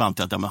kommer fram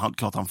till att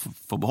klart han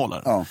får behålla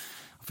det. Ja.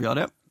 Får göra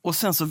det. Och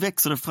sen så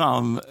växer det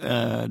fram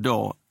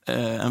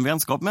en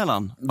vänskap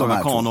mellan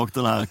Aga Khan och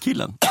den här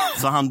killen.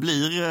 Så han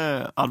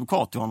blir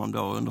advokat till honom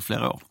då under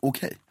flera år.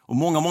 Okay. Och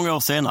många år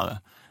senare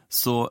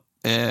så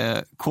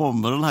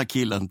kommer den här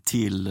killen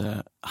till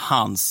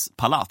hans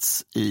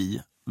palats i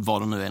var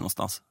det nu är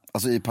någonstans.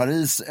 Alltså i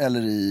Paris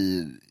eller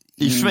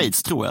i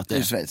Schweiz tror jag att det är.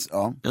 I Schweiz,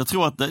 ja. Jag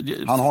tror att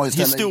han har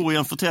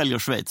historien förtäljer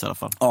Schweiz i alla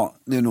fall. Ja,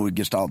 det är nog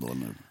Gestad då.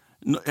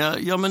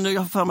 Ja, men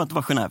jag har för mig att det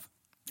var Genève.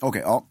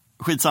 Okej, ja.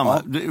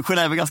 Skitsamma. Ja.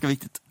 Genève är ganska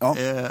viktigt. Ja.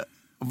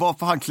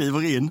 Varför han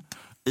kliver in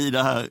i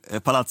det här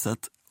palatset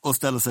och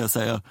ställer sig och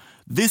säger,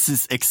 this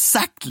is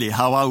exactly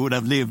how I would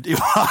have lived if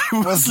I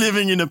was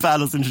living in a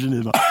palace in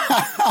Geneva.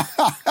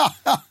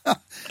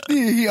 Det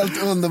är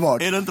helt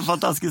underbart. Är det inte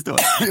fantastiskt då?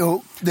 Jo.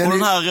 Och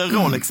den här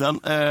Rolexen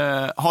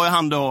har ju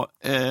han då,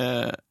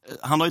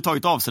 han har ju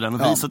tagit av sig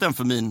den och visat den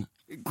för min,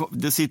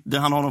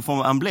 han har någon form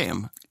av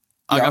emblem.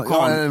 Aga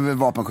Khan,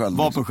 vapensköld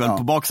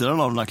på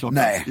baksidan av den här klockan.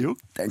 Nej, jo.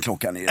 Den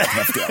klockan är rätt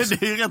häftig.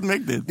 Det är rätt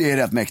mäktigt. Det är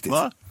rätt mäktigt.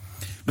 Va?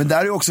 Men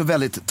där är också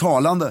väldigt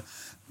talande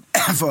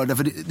för det,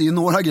 för det är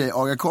några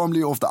grejer. Aga Khan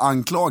blir ju ofta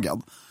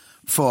anklagad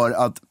för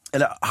att,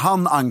 eller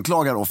han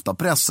anklagar ofta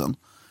pressen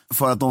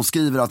för att de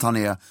skriver att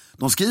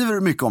de skriver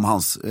mycket om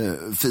hans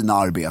fina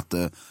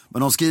arbete,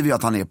 men de skriver ju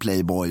att han är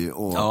playboy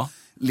och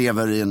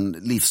lever i en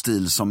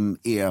livsstil som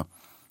är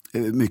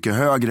mycket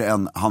högre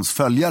än hans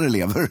följare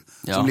lever,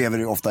 som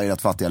lever ofta i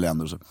rätt fattiga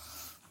länder.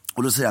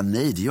 Och då säger jag,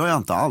 nej, det gör jag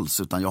inte alls,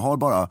 utan jag har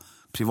bara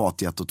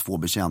privatjet och 2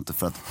 betjänter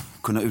för att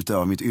kunna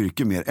utöva mitt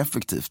yrke mer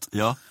effektivt.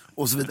 Ja.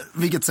 Och så vidare,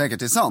 vilket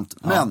säkert är sant.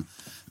 Men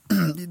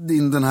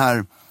den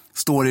här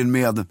storyn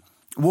med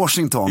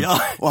Washington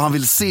och han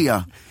vill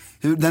se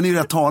hur, den är ju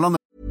rätt talande.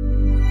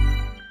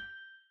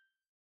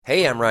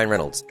 Hey, I'm Ryan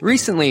Reynolds.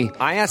 Recently,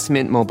 I asked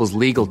Mint Mobile's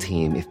legal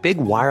team if big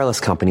wireless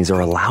companies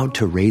are allowed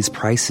to raise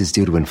prices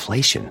due to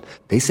inflation.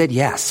 They said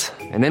yes.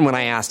 And then when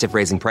I asked if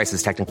raising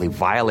prices technically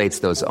violates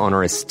those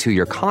onerous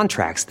 2-year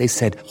contracts, they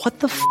said, what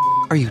the f***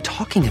 are you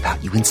talking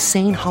about, you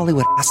insane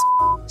Hollywood ass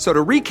f- So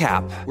to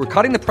recap,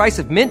 we're cutting the price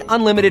of Mint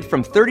Unlimited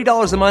from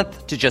 $30 a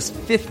month to just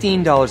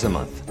 $15 a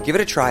month. Give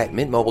it a try at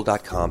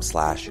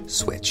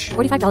mintmobile.com/switch.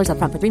 $45 up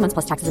front for 3 months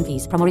plus taxes and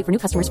fees. Promo rate for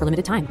new customers for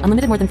limited time.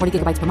 Unlimited more than 40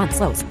 gigabytes per month.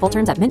 Slows full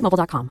terms at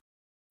mintmobile.com.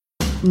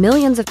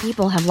 Millions of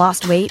people have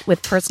lost weight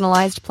with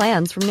personalized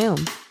plans from Noom.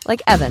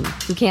 Like Evan,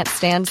 who can't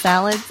stand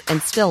salads and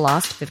still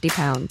lost 50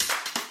 pounds.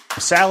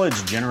 Salads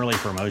generally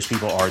for most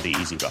people are the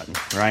easy button,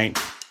 right?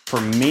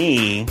 For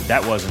me,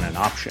 that wasn't an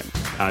option.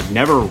 I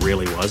never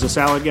really was a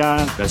salad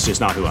guy. That's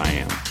just not who I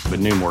am. But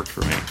Noom worked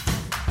for me.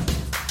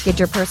 Get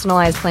your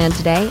personalized plan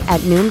today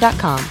at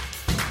Noom.com.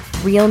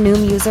 Real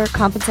Noom user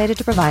compensated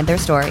to provide their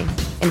story.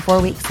 In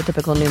 4 weeks, the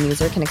typical Noom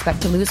user can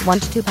expect to lose 1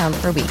 to 2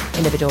 pounds per week.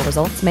 Individual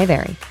results may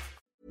vary.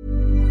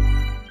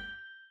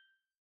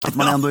 Att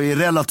man ändå är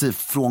relativt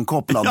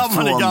frånkopplad. Ja,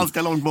 man är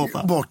ganska långt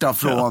borta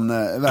från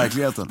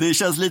verkligheten. Det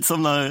känns lite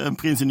som när en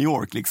prins i New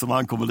York liksom,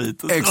 han kommer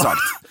dit.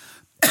 Exakt.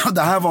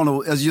 Det här var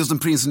nog, just en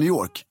prins i New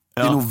York,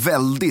 det är nog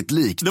väldigt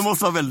likt. Det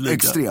måste vara väldigt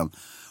likt. Extremt.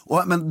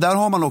 Men där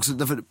har man också,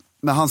 därför,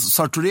 med hans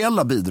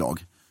sartoriella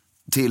bidrag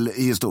till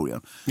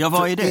historien. Ja,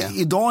 vad är det?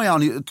 Idag är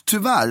han ju,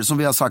 tyvärr, som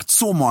vi har sagt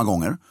så många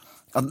gånger,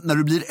 att när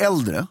du blir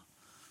äldre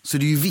så är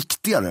det ju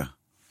viktigare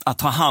att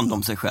ta hand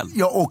om sig själv.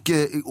 Ja,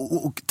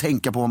 och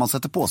tänka på vad man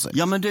sätter på sig.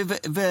 Ja, men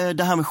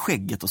det här med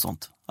skägget och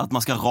sånt. Att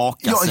man ska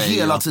raka sig. Ja,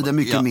 hela tiden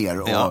mycket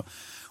mer.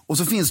 Och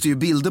så finns det ju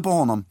bilder på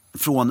honom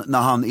från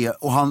när han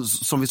är, och han,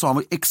 som vi sa, han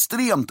var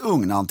extremt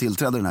ung när han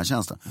tillträdde den här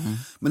tjänsten.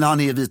 Men när han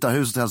är i Vita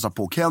huset och hälsar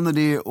på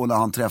Kennedy och när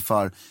han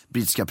träffar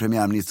brittiska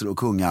premiärminister och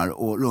kungar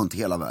och runt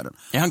hela världen.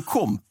 Är han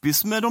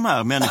kompis med de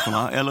här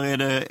människorna eller är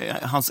det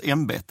hans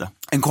ämbete?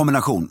 En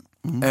kombination.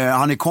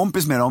 Han är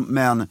kompis med dem,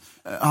 men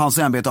hans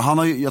ämbete,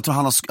 jag tror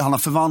han har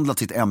förvandlat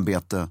sitt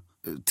ämbete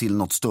till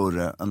något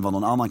större än vad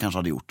någon annan kanske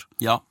hade gjort.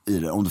 Ja. I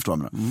det, om du förstår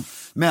mig.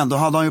 Men då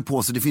hade han ju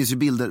på sig, det finns ju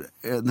bilder,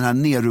 den här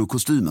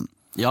Nero-kostymen.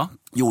 Ja.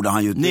 Gjorde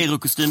han ju.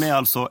 Nero-kostym är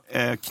alltså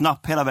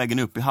knapp hela vägen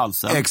upp i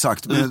halsen.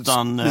 Exakt,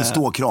 med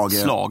ståkrage.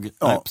 Slag.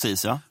 Ja. Nej,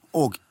 precis, ja.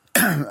 Och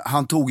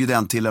han tog ju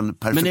den till en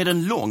perfekt. Men är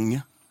den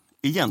lång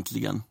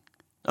egentligen?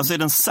 Alltså är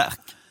den särk?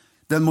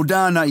 Den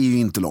moderna är ju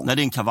inte lång. Nej,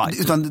 det är en kavaj.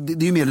 Utan det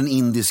är ju mer den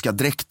indiska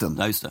dräkten.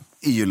 Ja, just det.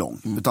 Är ju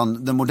lång.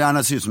 Utan den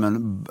moderna ser ut som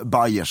en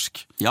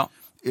bayersk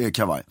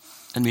kavaj.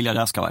 En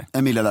miljardärskavaj.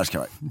 En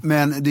miljardärskavaj.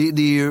 Men det är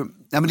ju,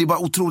 ja, men det är bara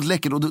otroligt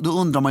läckert. Och då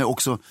undrar man ju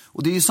också,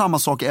 och det är ju samma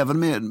sak även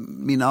med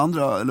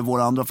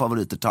våra andra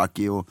favoriter,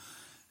 Taki och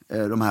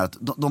de här,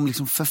 de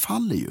liksom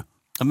förfaller ju.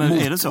 Ja, men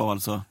är det så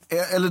alltså?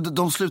 Eller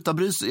de slutar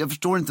bry sig. Jag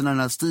förstår inte när den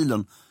här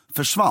stilen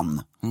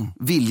försvann.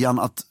 Viljan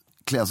att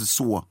klä sig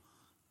så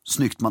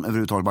snyggt man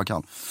överhuvudtaget bara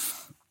kan.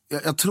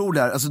 Jag tror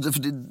där, alltså,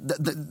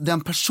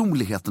 den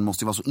personligheten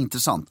måste ju vara så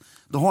intressant.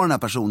 Då har den här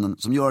personen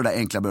som gör det där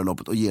enkla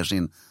bröllopet och ger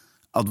sin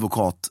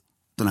advokat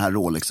den här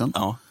Rolexen.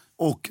 Ja.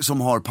 Och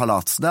som har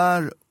palats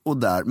där och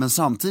där, men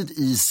samtidigt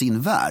i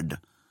sin värld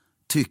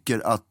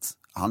tycker att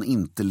han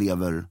inte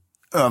lever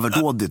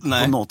överdådigt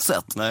på något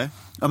sätt. Nej.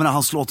 Jag menar,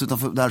 han slått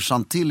utanför, där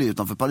Chantilly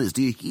utanför Paris,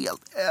 det är ju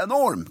helt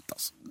enormt.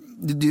 Alltså.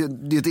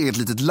 Det är ett eget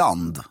litet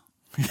land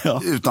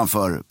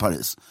utanför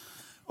Paris.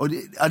 Och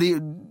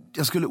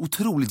jag skulle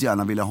otroligt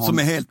gärna vilja ha... Som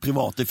är helt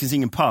privat, det finns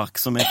ingen park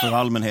som är för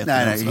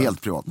allmänheten. Nej,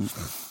 helt privat.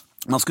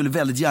 Man skulle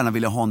väldigt gärna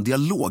vilja ha en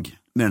dialog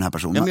med den här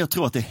personen. Ja, men jag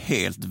tror att det är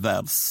helt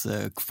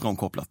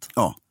världsfrånkopplat.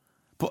 Ja.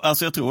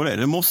 Alltså jag tror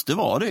det måste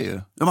vara det ju.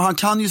 Ja, men han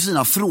kan ju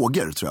sina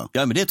frågor, tror jag.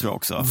 Ja, men det tror jag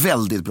också.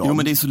 Väldigt bra. Jo,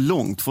 men det är så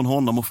långt från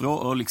honom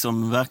och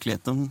liksom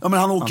verkligheten. Ja, men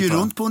han åker ju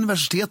runt på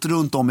universitet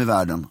runt om i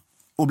världen.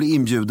 Och blir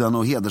inbjuden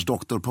och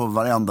hedersdoktor på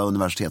varenda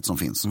universitet som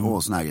finns.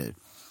 Och såna här grejer.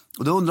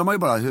 Och då undrar man ju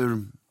bara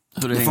hur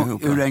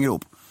det hänger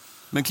ihop.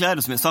 Men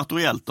klädesmässigt,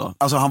 sartoriellt då?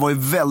 Alltså han var ju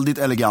väldigt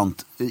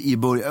elegant i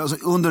början, alltså,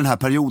 under den här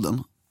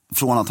perioden.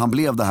 Från att han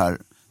blev det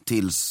här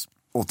tills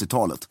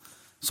 80-talet.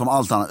 Som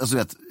allt annat,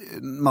 alltså,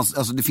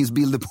 alltså det finns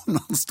bilder på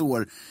när han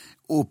står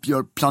och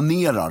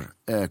planerar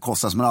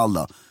Costa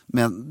Smeralda.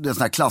 Men det är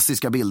såna här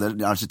klassiska bilder,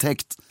 det är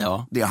arkitekt,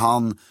 det är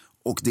han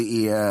och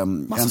det är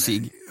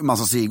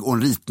massa sig och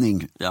en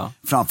ritning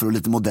framför och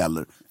lite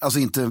modeller. Alltså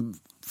inte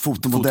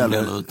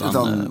fotomodeller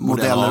utan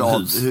modeller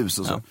av hus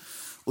och så. Ja.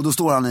 Och då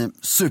står han i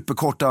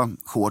superkorta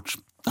shorts.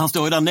 Han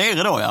står ju där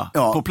nere då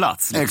på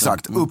plats. Liksom.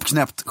 Exakt,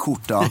 uppknäppt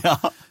skjorta,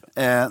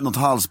 något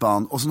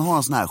halsband och sen har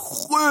han såna här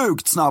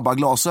sjukt snabba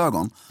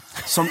glasögon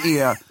som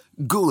är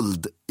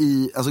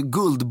alltså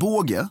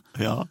guldbåge,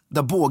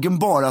 där bågen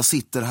bara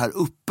sitter här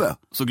uppe.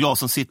 Så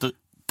glasen sitter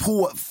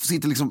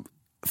liksom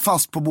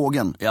fast på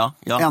bågen.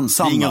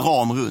 Ensamma. Det är ingen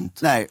ram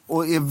runt. Nej,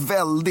 och är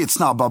väldigt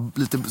snabba,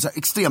 lite så här,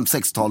 extremt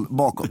 60-tal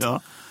bakåt.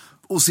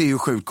 Och ser ju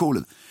sjukt cool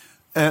ut.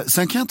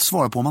 Sen kan jag inte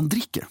svara på om han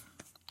dricker.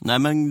 Nej,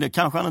 men det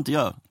kanske han inte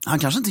gör. Han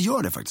kanske inte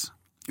gör det faktiskt.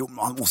 Jo,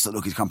 han måste ha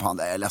druckit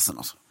champagne, jag är ledsen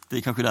alltså. Det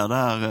är kanske där det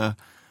här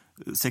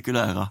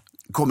sekulära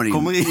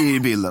kommer in i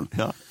bilden.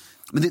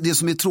 Men det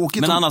som är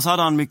tråkigt... Men annars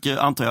hade han mycket,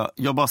 antar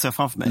jag bara ser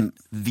framför mig,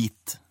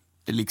 vitt.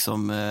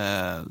 Liksom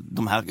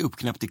de här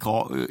uppknäppt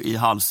i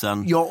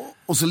halsen. Ja,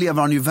 och så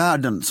lever han ju i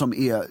världen som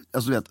är,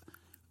 alltså du vet,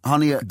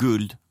 han är...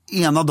 Guld.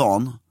 Ena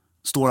dagen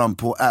står han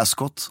på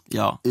Ascot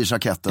i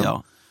jacketten.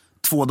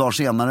 2 dagar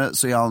senare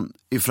så är han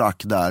i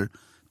frack där.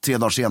 3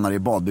 dagar senare i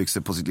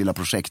badbyxor på sitt lilla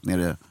projekt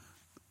nere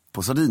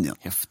på Sardinien.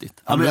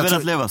 Häftigt. Har du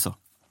velat leva så?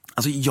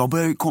 Alltså jag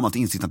börjar ju komma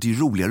till insikt att det är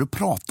roligare att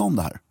prata om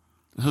det här.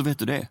 Hur vet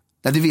du det?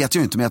 Nej, det vet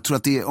jag inte, men jag tror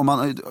att det är, om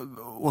man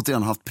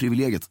återigen haft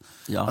privilegiet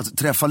att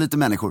träffa lite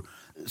människor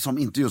som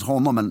inte just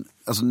honom, men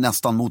alltså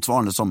nästan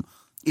motsvarande, som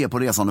är på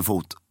resande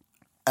fot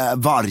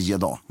varje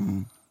dag.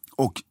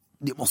 Och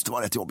det måste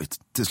vara rätt jobbigt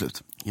till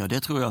slut. Ja, det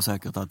tror jag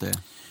säkert att det är.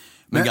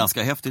 Men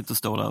ganska häftigt att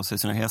stå där och se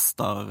sina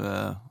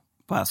hästar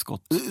på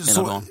Ascot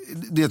hela dagen.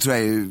 Det tror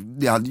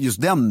jag,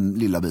 just den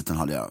lilla biten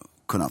hade jag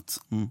kunnat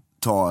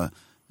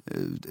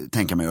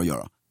tänka mig att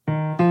göra.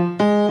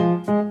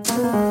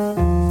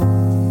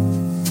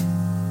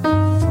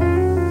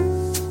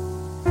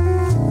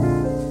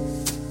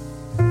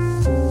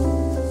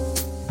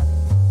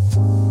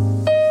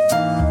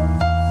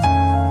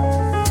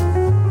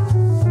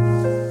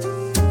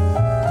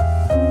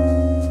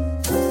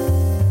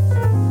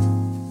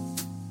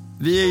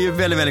 Vi är ju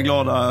väldigt, väldigt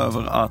glada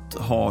över att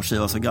ha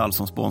Chivas Regal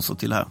som sponsor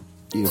till det här.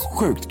 Det är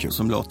sjukt kul.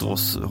 Som låter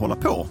oss hålla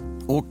på.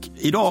 Och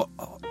idag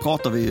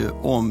pratar vi ju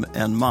om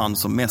en man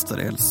som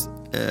mestadels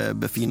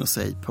befinner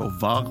sig på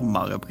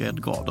varmare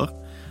breddgrader.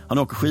 Han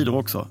åker skidor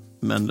också,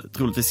 men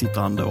troligtvis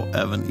sitter han då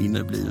även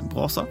inne blir en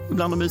brasa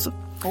ibland och myser.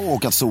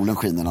 Och att solen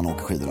skiner när han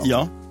åker skidor.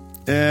 Ja,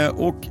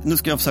 och nu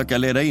ska jag försöka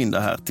leda in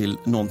det här till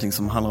någonting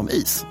som handlar om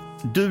is.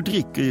 Du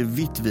dricker ju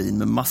vitt vin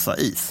med massa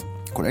is.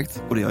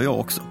 Korrekt. Och det gör jag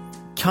också.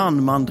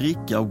 Kan man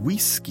dricka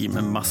whisky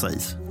med massa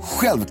is?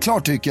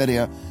 Självklart tycker jag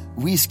det.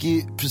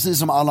 Whisky, precis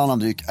som all annan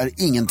dryck, är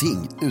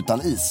ingenting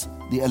utan is.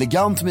 Det är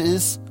elegant med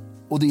is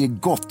och det är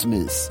gott med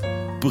is.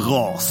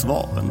 Bra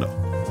svar ändå.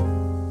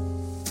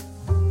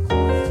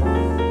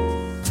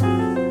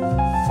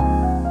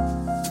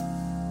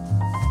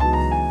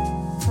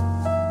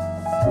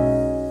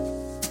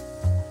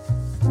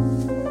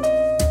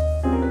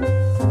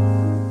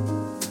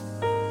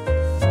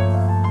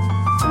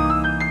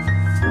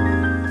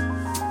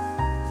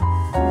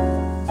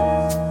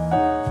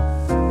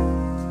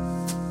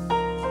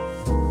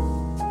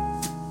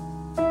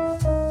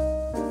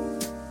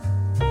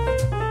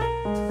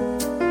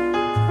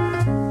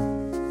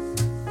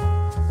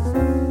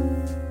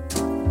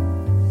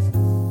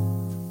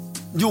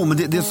 Jo, men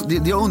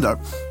det jag undrar.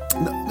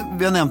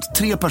 Vi har nämnt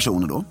 3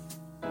 personer då.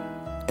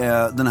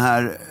 Den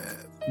här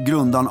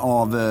grundaren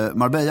av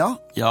Marbella.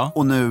 Ja.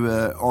 Och nu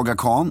Aga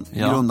Khan,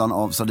 ja. Grundaren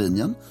av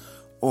Sardinien.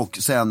 Och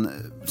sen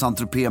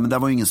Saint-Tropez, men där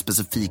var ju ingen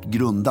specifik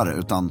grundare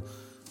utan...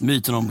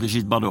 Myten om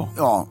Brigitte Bardot.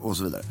 Ja, och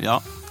så vidare.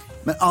 Ja.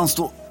 Men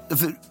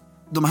för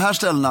de här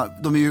ställena,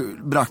 de är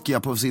ju brackiga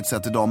på sitt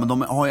sätt idag, men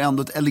de har ju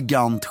ändå ett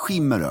elegant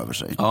skimmer över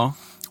sig. Ja.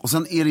 Och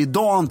sen är det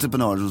idag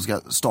entreprenörer som ska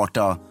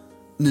starta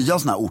nya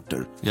såna här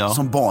orter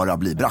som bara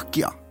blir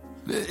brackiga.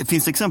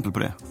 Finns det exempel på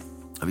det?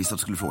 Jag visste att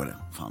du skulle fråga det.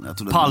 Fan, jag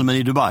trodde Palmen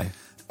i Dubai.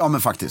 Ja,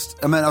 men faktiskt.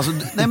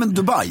 Nej, men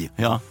Dubai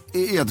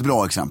är ett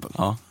bra exempel.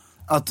 Ja.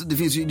 Att det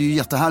är ju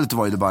jättehärligt att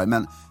vara i Dubai,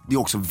 men det är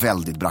också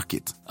väldigt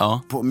brackigt.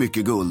 Ja. På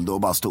mycket guld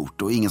och bara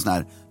stort. Och ingen sån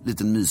här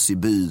liten mysig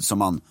by som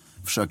man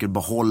försöker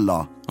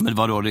behålla. Ja, men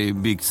vadå, det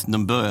byggs,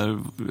 de började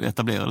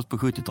etablerades på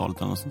 70-talet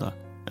eller något sånt där.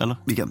 Eller?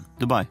 Vilken?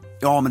 Dubai.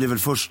 Ja, men det är väl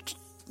först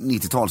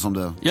 90-tal som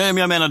det... Ja, men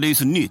jag menar det är ju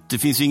så nytt. Det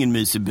finns ju ingen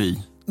mysig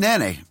by.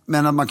 Nej.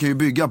 Men att man kan ju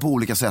bygga på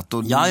olika sätt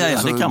och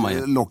det kan man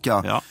ju.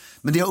 Locka. Ja.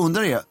 Men det jag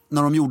undrar är,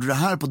 när de gjorde det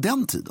här på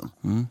den tiden,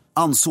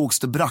 ansågs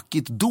det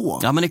brackigt då?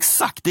 Ja, men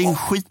exakt, det är en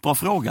skitbra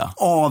fråga.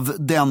 Av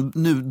den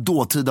nu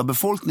dåtida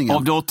befolkningen?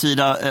 Av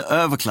dåtida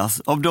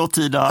överklass, av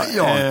dåtida...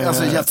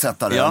 alltså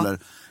jetsättare eller...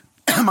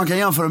 Man kan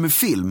jämföra med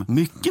film.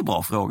 Mycket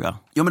bra fråga.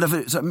 Ja, men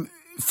därför,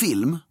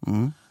 film,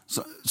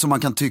 som man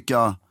kan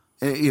tycka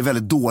är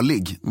väldigt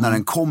dålig när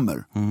den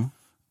kommer.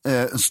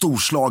 En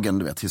storslagen,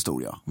 du vet,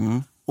 historia.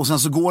 Och sen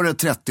så går det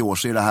 30 år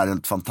så är det här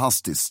ett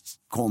fantastiskt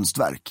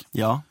konstverk.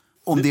 Ja.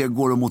 Om det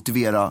går att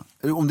motivera,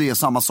 om det är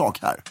samma sak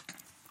här.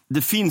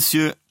 Det finns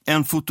ju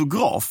en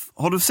fotograf,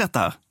 har du sett det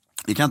här?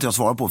 Det kan inte jag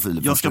svara på,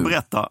 Filip. Jag ska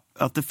berätta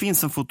att det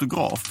finns en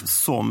fotograf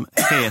som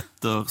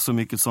heter så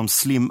mycket som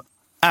Slim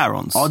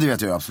Aarons. Ja, det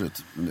vet jag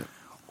absolut.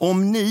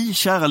 Om ni,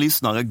 kära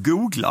lyssnare,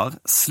 googlar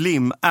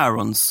Slim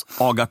Aarons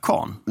Aga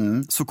Khan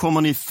så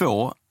kommer ni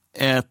få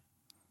ett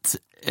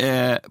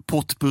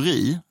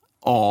potpurri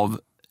av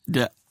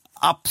det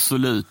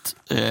absolut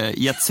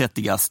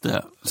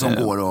jetsettigaste som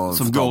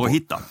går att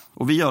hitta.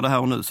 Och vi gör det här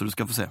och nu så du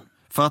ska få se.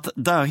 För att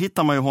där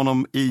hittar man ju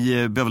honom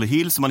i Beverly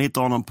Hills, man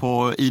hittar honom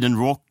på Eden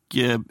Rock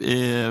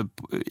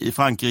i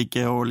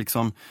Frankrike och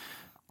liksom,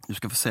 du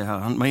ska få se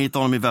här, man hittar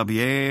honom i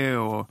Verbier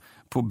och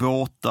på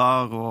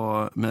båtar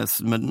och med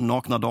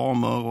nakna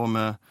damer och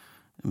med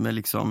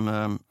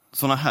liksom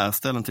såna här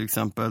ställen till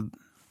exempel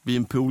vid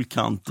en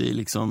poolkant i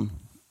liksom.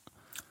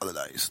 Ja, det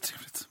där är ju så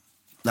trevligt.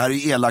 Det här är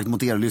ju elakt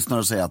mot er lyssnare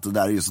att säga att det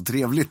där är ju så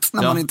trevligt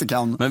när man inte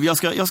kan. Men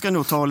jag ska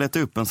nog ta och leta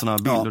upp en sån här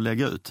bild och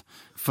lägga ut.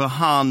 För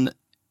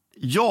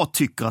jag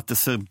tycker att det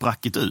ser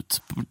brackigt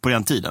ut på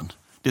den tiden.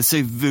 Det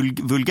ser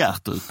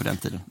vulgärt ut på den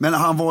tiden. Men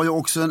han var ju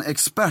också en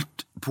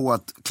expert på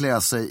att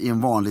klä sig i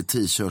en vanlig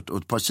t-shirt och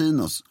ett par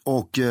chinos.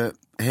 Och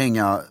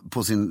hänga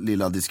på sin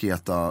lilla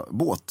diskreta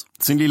båt.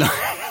 Sin lilla,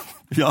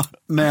 ja.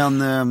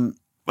 Men...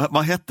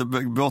 vad hette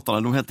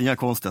båtarna? De hette inga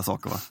konstiga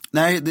saker, va?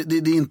 Nej, det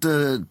är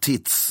inte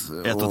Tits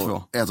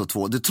 1 och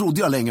 2. Det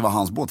trodde jag länge var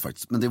hans båt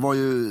faktiskt. Men det var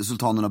ju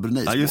sultanerna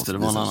Bruneis båt. Ja, just det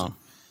var en annan.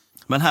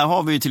 Men här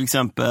har vi ju till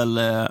exempel,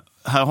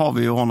 här har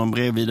vi ju honom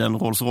bredvid en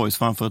Rolls Royce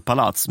framför ett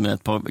palats med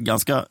ett par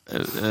ganska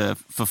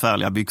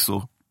förfärliga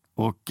byxor.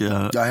 Och,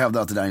 jag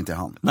hävdar att det där inte är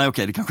han. Nej,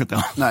 okej, det kanske inte är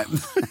han. Nej.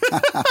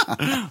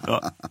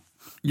 Ja.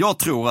 Jag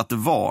tror att det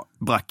var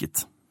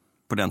brackigt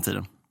på den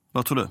tiden.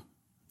 Vad tror du?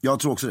 Jag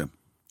tror också det.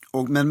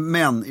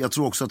 Men jag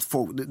tror också att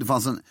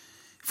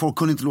folk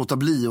kunde inte låta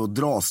bli att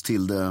dras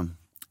till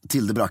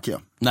det brackiga.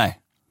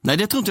 Nej,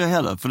 det tror inte jag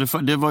heller.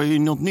 För det var ju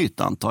något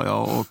nytt, antar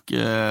jag.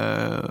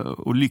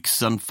 Och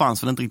lyxen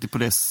fanns väl inte riktigt på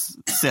det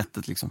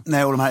sättet. Liksom.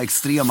 Nej, och de här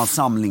extrema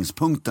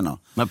samlingspunkterna.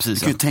 Nej, precis,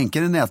 du kan ju tänka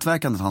dig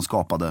nätverkandet han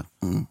skapade.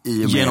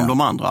 Genom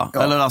de andra.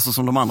 Ja. Eller alltså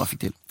som de andra fick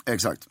till.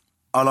 Exakt.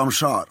 Alam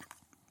Shar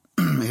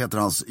heter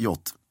hans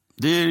yacht.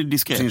 Det är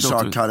diskret. Sin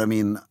Shah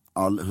Karamin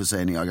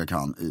Al-Husseini Aga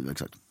Khan.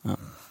 Exakt. Ja.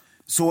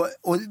 Så,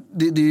 och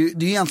det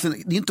är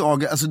egentligen, det är inte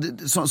Aga, alltså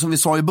som vi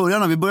sa i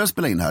början när vi började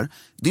spela in här,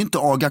 det är inte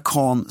Aga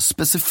Khan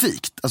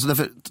specifikt. Alltså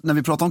därför, när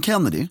vi pratar om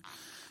Kennedy,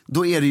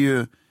 då är det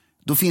ju,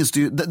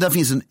 där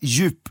finns en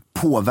djup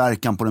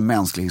påverkan på den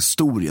mänskliga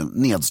historien,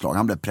 nedslag.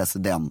 Han blev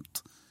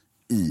president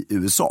i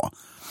USA.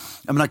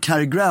 Jag menar,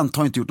 Cary Grant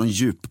har inte gjort någon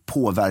djup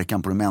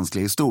påverkan på den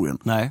mänskliga historien.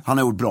 Nej. Han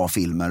har gjort bra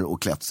filmer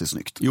och klätt sig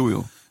snyggt.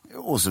 Jo.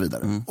 Och så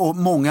vidare. Och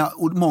många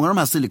av de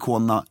här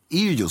stilikonerna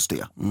är ju just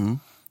det.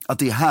 Att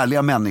det är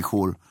härliga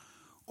människor.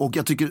 Och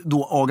jag tycker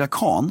då Aga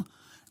Khan,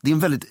 det är en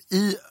väldigt,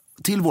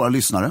 till våra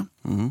lyssnare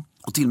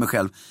och till mig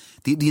själv,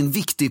 det är en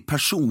viktig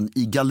person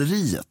i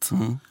galleriet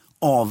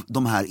av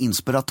de här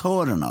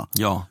inspiratörerna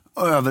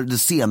över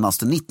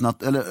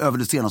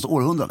det senaste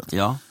århundradet.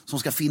 Ja. Som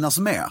ska finnas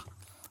med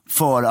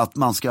för att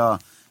man ska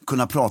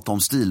kunna prata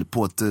om stil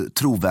på ett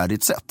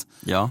trovärdigt sätt.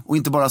 Ja. Och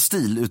inte bara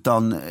stil,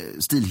 utan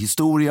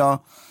stilhistoria.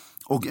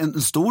 Och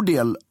en stor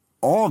del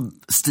av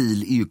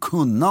stil är ju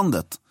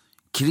kunnandet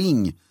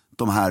kring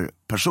de här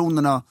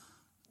personerna,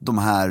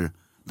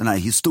 den här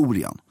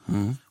historien.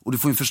 Och du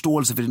får en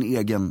förståelse för din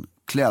egen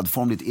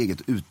klädform, ditt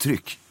eget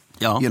uttryck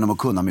genom att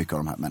kunna mycket av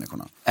de här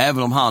människorna.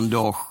 Även om han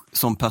då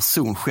som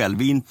person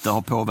själv inte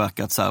har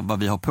påverkat så här, vad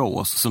vi har på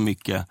oss så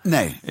mycket.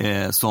 Nej.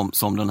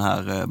 Som den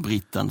här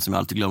britten som jag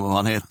alltid glömmer vad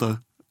han heter.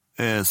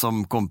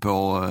 Som kom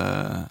på...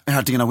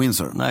 Hertigen av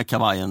Windsor. Nej,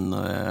 kavajen.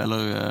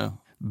 Eller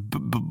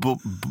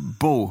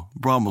Beau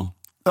Brummel.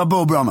 Ja,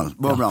 Beau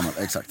Brummel,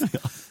 exakt.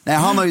 Nej,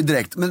 han har ju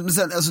direkt, men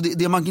sen, alltså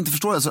det man kan inte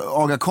förstå, alltså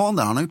Aga Khan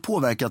där, han har ju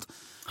påverkat,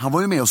 han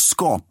var ju med och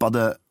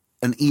skapade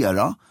en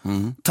era.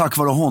 Tack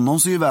vare honom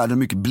så är ju världen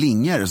mycket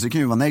blingare, så det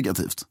kan ju vara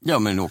negativt. Ja,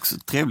 men också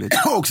trevligt.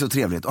 Också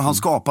trevligt, och han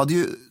skapade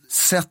ju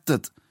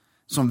sättet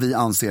som vi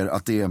anser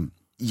att det är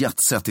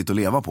jetsättigt att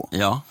leva på.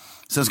 Ja.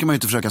 Sen ska man ju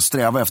inte försöka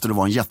sträva efter att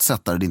vara en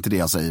jetsättare, det är inte det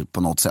jag säger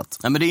på något sätt.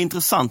 Ja, men det är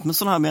intressant med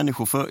sådana här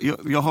människor, för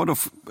jag har då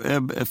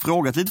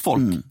frågat lite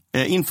folk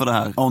inför det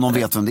här. Om de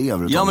vet vem det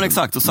är. Ja, men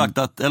exakt, och sagt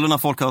att, eller när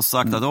folk har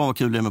sagt att vad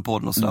kul det är med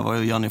podden och sådär,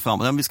 vad gör ni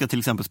framåt? Vi ska till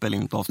exempel spela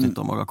in ett avsnitt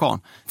om Aga Khan.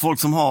 Folk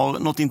som har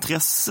något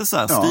intresse, så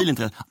här,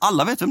 stilintresse,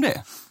 alla vet vem det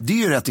är. Det är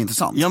ju rätt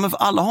intressant. Ja, men för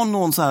alla har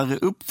någon så här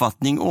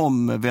uppfattning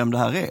om vem det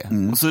här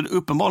är. Och så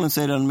uppenbarligen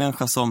så är det en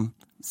människa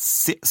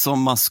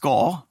som man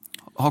ska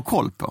ha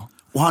koll på.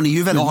 Och han är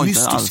ju väldigt mystisk.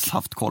 Jag har inte alls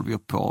haft koll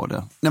på det.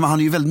 Nej, men han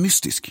är ju väldigt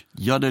mystisk.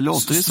 Ja, det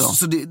låter ju så.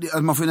 Så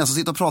man får ju nästan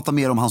sitta och prata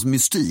mer om hans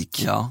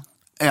mystik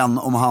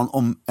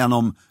än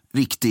om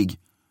riktig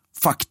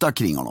fakta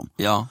kring honom.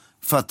 Ja.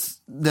 För att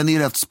den är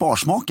rätt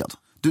sparsmakad.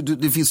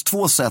 Det finns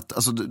två sätt,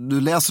 alltså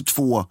du läser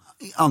två,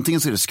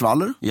 antingen så är det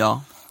skvaller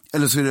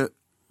eller så är det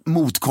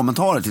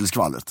motkommentarer till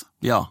skvallret.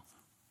 Ja.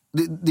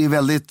 Det är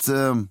väldigt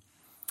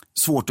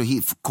svårt att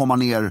komma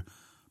ner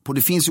på.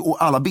 Det finns ju,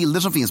 och alla bilder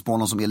som finns på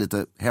honom som är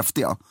lite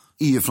häftiga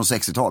är ju från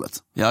 60-talet.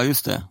 Ja,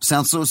 just det.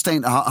 Sen så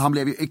han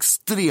blev ju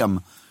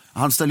extrem.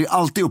 Han ställer ju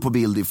alltid upp på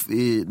bild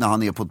när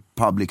han är på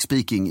public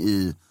speaking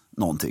i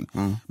någonting.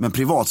 Men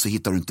privat så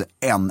hittar du inte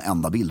en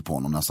enda bild på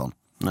honom nästan.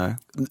 Nej.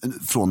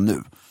 Från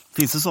nu.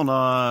 Finns det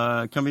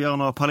sådana, kan vi göra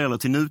några paralleller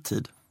till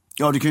nutid?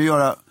 Ja, du kan ju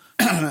göra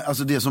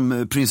alltså det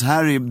som prins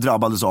Harry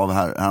drabbades av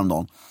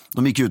häromdagen.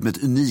 De gick ut med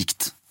ett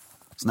unikt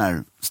sån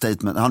här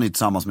statement. Han är ju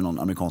tillsammans med någon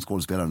amerikansk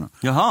skådespelare nu.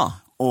 Jaha.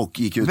 Och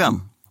gick ut.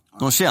 Vem?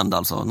 Någon känd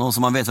alltså? Någon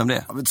som man vet vem det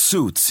är? Ja,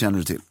 Suits känner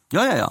du till.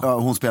 Ja.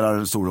 Hon spelar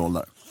en stor roll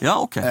där. Ja,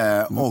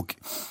 okej. Och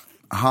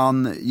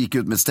han gick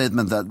ut med ett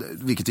statement där,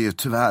 vilket är ju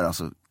tyvärr,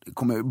 alltså, det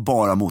kommer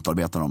bara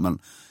motarbeta dem, men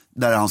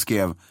där han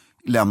skrev,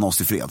 lämna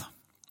oss i fred.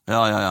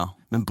 Ja.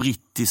 Men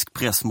brittisk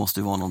press måste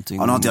ju vara någonting.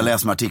 Ja, nu har inte jag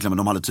läst med artiklar, men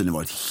de hade tydligen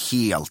varit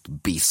helt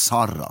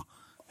bizarra.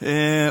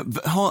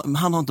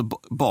 Han har inte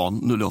barn,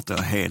 nu låter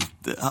jag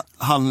helt...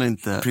 Han är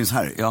inte... Prins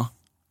Harry? Ja.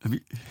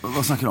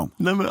 Vad snackar du om?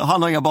 Nej, men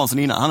han har inga barn sedan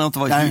innan. Han har inte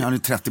varit... Nej, han är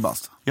 30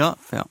 bast. Ja.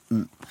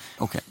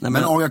 Okay. Nej,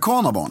 men Aga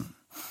Khan har barn.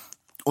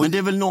 Men det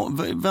är väl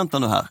vänta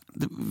nu här.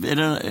 Är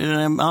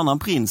det en annan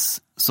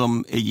prins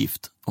som är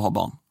gift och har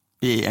barn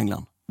i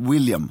England?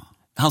 William.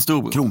 Hans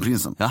storbror.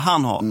 Kronprinsen. Ja,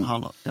 han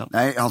har. Ja.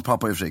 Nej, hans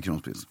pappa är i och för sig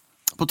kronprins.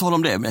 På tal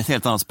om det, med ett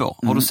helt annat spår.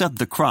 Har du sett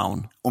The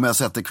Crown? Om jag har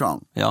sett The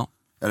Crown? Ja.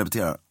 Jag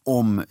repeterar,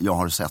 om jag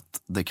har sett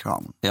The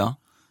Crown. Ja.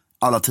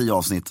 Alla 10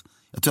 avsnitt.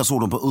 Jag tror jag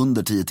såg dem på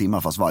under 10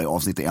 timmar, fast varje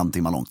avsnitt är 1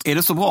 timme långt. Är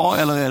det så bra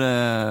eller är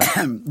det...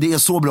 Det är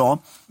så bra,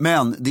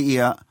 men det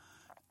är...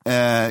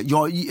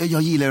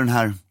 jag gillar den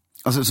här...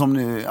 Alltså,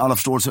 som alla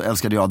förstår så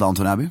älskade jag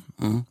Downton Abbey.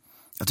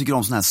 Jag tycker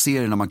om såna här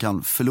serier när man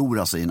kan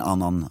förlora sig i en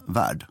annan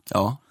värld.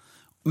 Ja.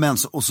 Men,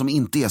 och som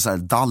inte är så här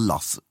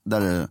Dallas.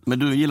 Där, men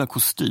du gillar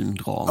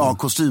kostymdramer? Ja,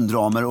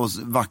 kostymdramer och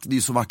det är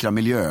ju så vackra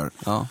miljöer.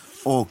 Ja.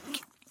 Och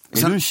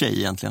är du en tjej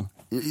egentligen?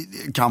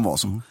 Kan vara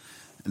så.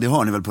 Det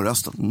hör ni väl på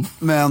rösten.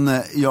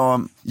 Men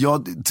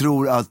jag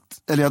tror att,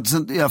 eller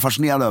jag är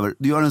fascinerad över,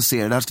 du gör en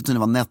serie, det här ska tydligen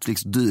vara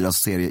Netflix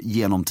dyraste serie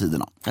genom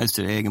tiderna. Ja, just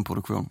det, egen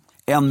produktion.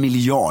 1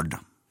 miljard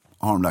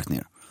har de lagt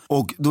ner.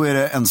 Och då är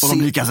det en scen... Och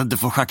de lyckas inte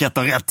få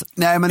jacketta rätt.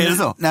 Nej, men, är det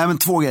så? Nej, men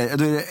 2 grejer.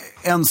 Då är det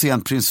en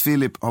scen, prins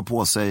Philip har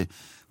på sig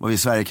vad vi i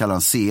Sverige kallar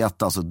en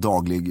C1, alltså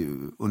daglig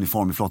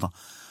uniform i flottan.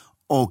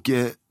 Och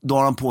då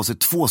har han på sig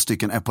 2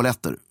 stycken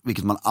epauletter,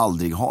 vilket man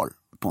aldrig har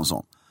på en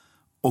sån.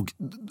 Och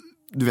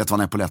du vet vad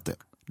en epaulett är?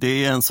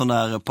 Det är en sån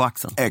där på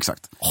axeln.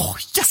 Exakt.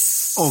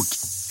 Yes!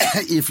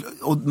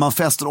 Och man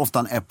fäster ofta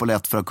en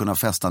epaulett för att kunna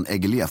fästa en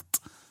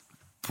äggeljett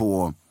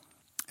på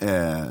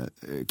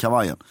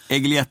kavajen.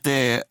 Äggeljett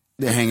är...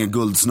 Det hänger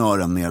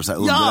guldsnören ner så här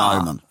under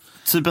armen.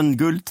 Typ en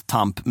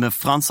guldtamp med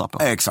fransar på.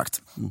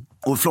 Exakt.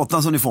 Och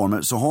flottans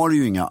uniformer så har du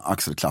ju inga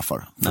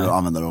axelklaffar, för att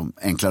använda de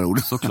enklare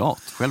orden. Såklart,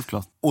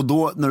 självklart. Och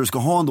då när du ska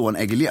ha en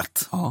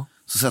äggeljett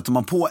så sätter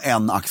man på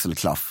en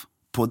axelklaff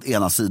på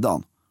ena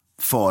sidan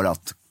för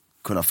att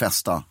kunna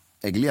fästa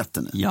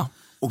äggeljetten i. Ja.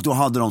 Och då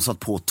hade de satt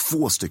på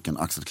 2 stycken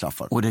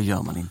axelklaffar. Och det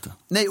gör man inte.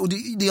 Nej, och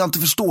det jag inte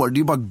förstår, det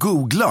är bara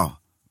googla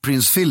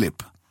Prins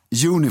Philip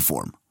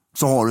uniform,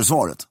 så har du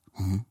svaret.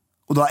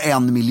 Och du har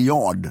 1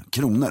 miljard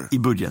kronor i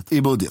budget.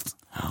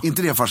 Ja.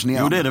 Inte det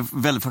fascinerande? Jo, det är det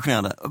väldigt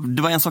fascinerande.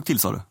 Det var en sak till,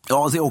 sa du?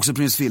 Ja, det är också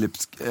Prins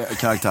Philips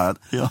karaktär.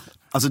 Ja.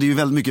 Alltså det är ju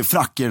väldigt mycket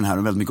frack i den här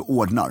och väldigt mycket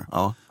ordnar.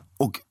 Ja.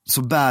 Och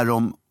så bär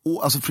de,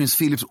 alltså Prins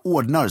Philips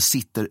ordnar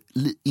sitter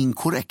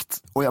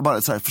inkorrekt. Och jag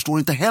bara så här, förstår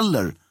inte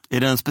heller.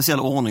 Är det en speciell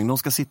ordning de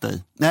ska sitta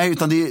i? Nej,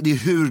 utan det är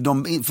hur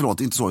de,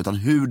 inte så, utan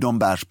hur de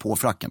bärs på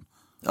fracken.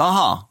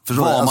 Jaha,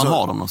 var man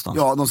har dem någonstans?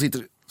 Ja, de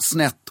sitter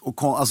snett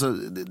och alltså...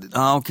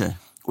 okej.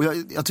 Och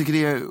jag tycker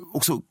det är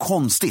också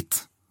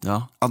konstigt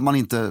att man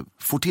inte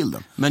får till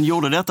den. Men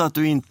gjorde detta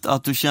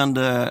att du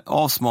kände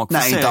avsmak för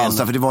serien? Nej, inte alls,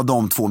 för det var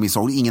de 2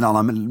 misstag. Ingen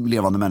annan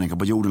levande människa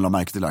på jorden la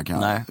märke till det här,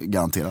 kan jag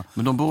garantera.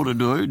 Men de borde,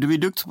 du är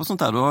duktig på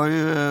sånt här. Du har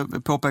ju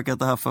påpekat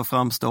det här för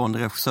framstående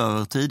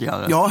regissörer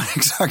tidigare. Ja,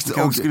 exakt.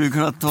 Och skulle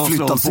kunna ta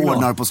flyttat på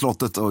ordnar på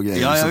slottet och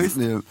grejer. Ja, visst.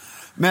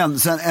 Men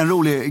sen en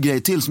rolig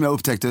grej till som jag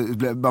upptäckte,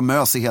 bara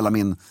mös i hela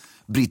min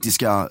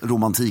brittiska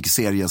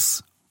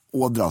romantikseries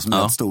ådra som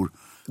är rätt stor.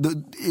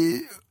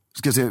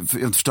 Ska jag säga,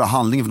 jag förstår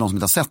handlingen för någon som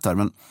inte har sett det här,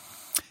 men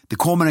det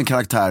kommer en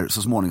karaktär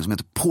så småningom som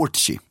heter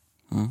Porchy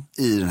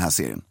i den här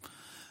serien.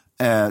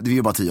 Det är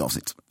ju bara 10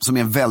 avsnitt. Som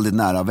är en väldigt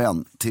nära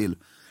vän till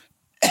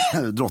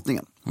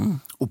drottningen.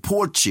 Och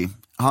Porchy,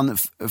 han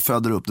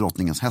föder upp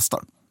drottningens hästar.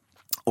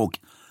 Och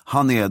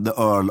han är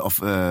the Earl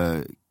of,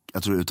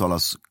 jag tror det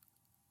uttalas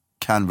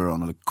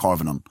Canveron eller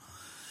Carvenon.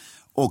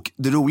 Och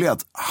det roliga är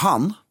att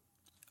han,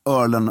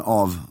 Earlen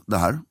av det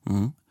här,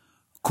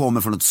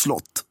 kommer från ett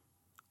slott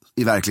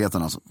i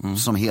verkligheten alltså,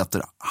 som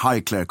heter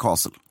Highclere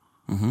Castle.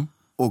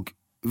 Och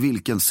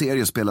vilken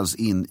serie spelades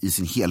in i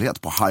sin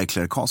helhet på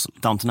Highclere Castle?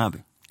 Downton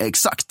Abbey.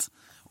 Exakt.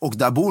 Och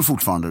där bor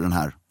fortfarande den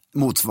här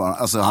motsvarande,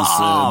 alltså hans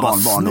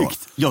barnbarn då.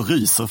 Jag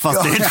ryser,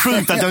 fast det är helt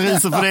sjukt att jag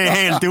ryser, för det är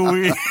helt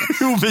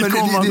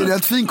ovidkommande. Men det är en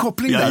rätt fin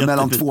koppling där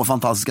mellan 2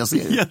 fantastiska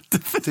serier.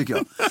 Tycker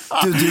jag.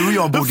 Du och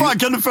jag borde... Vad fan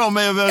kan du få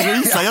mig att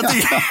rysa? Jag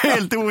tycker det är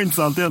helt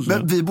ointressant egentligen.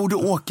 Men vi borde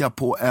åka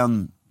på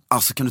en,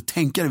 alltså kan du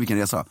tänka dig vilken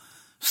resa?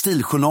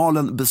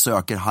 Stiljournalen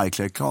besöker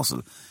Highclere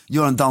Castle.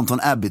 Gör en Downton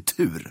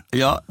Abbey-tur.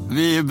 Ja,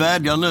 vi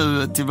vädjar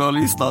nu till våra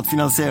lyssnare att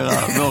finansiera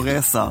vår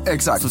resa.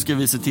 Exakt. Så ska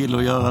vi se till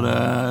att göra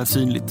det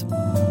synligt.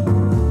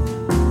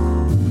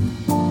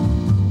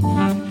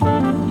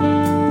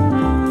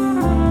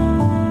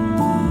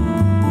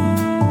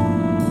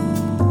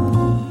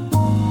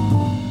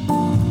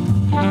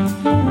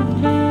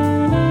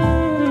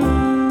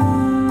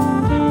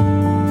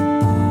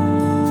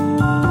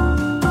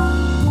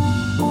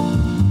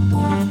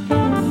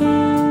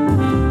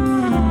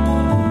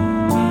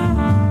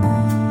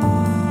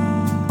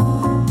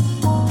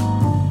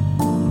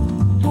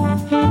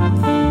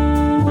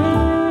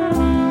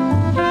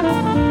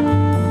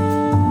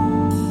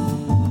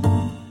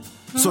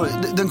 Så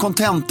den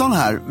kontentan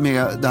här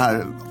med det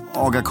här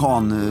Aga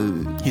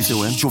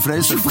Khan-historien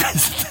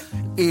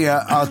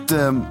är att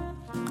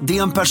det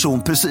är en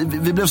person, precis,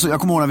 vi blev så, jag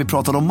kommer ihåg när vi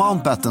pratade om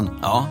Mountbatten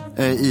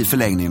i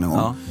förlängningen en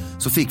gång,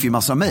 så fick vi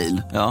massa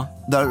mejl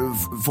där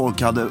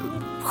folk hade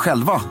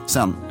själva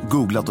sen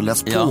googlat och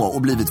läst på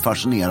och blivit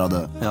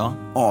fascinerade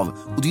av,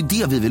 och det är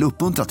det vi vill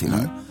uppmuntra till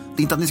här.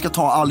 Det är inte att ni ska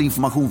ta all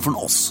information från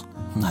oss.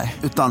 Nej.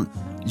 Utan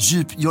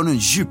gör nu en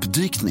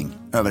djupdykning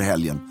över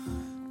helgen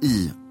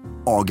i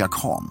Aga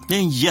Khan. Det är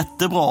en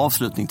jättebra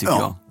avslutning tycker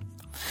jag.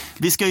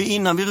 Vi ska ju,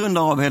 innan vi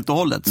rundar av helt och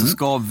hållet, så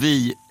ska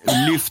vi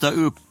lyfta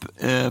upp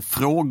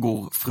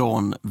frågor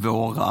från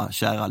våra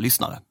kära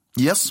lyssnare.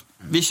 Yes.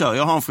 Vi kör,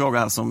 jag har en fråga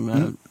här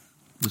som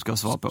du ska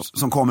svara på.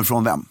 Som kommer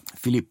från vem?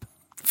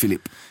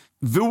 Filip.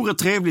 Vore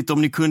trevligt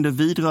om ni kunde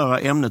vidröra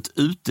ämnet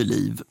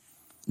uteliv.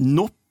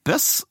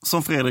 Noppes,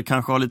 som Fredrik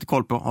kanske har lite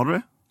koll på. Har du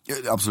det?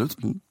 Ja, absolut.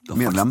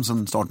 Medlem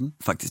sedan starten.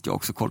 Faktiskt jag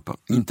också koll på.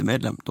 Inte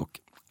medlem dock.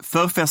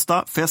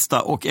 Förfesta,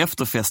 festa och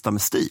efterfesta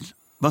med stil.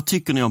 Vad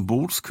tycker ni om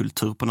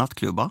bordskultur på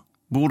nattklubbar?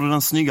 Borde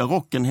den snygga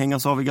rocken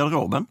hängas av i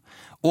garderoben?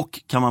 Och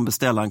kan man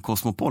beställa en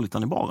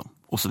Cosmopolitan i baren?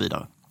 Och så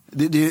vidare.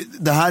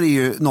 Det här är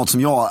ju något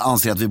som jag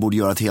anser att vi borde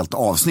göra ett helt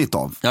avsnitt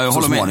av. Ja, jag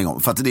håller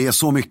med. För att det är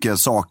så mycket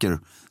saker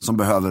som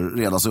behöver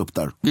redas upp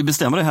där. Vi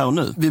bestämmer det här och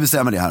nu.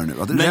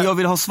 Men jag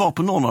vill ha svar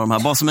på någon av de här,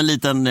 bara som en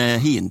liten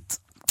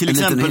hint. Till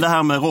exempel det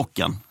här med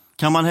rocken.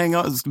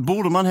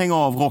 Borde man hänga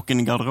av rocken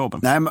i garderoben?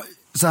 Nej, men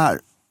så här.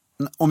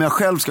 Om jag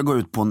själv ska gå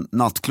ut på en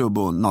nattklubb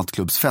och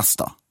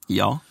nattklubbsfesta.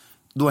 Ja.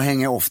 Då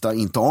hänger jag ofta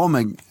inte av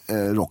mig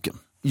rocken.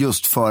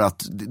 Just för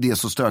att det är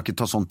så stökigt,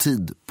 tar sån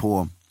tid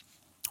på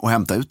att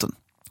hämta ut den.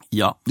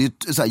 Ja. Det är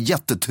ett så här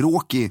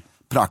jättetråkig,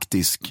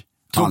 praktisk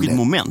tråkigt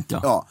moment,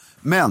 ja.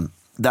 Men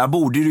där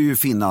borde det ju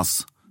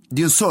finnas,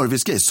 det är en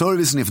servicegrej,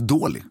 servicen är för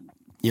dålig.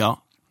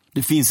 Ja,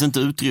 det finns inte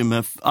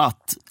utrymme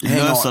att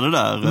lösa det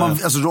där.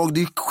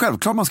 Det är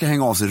självklart man ska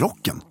hänga av sig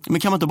rocken.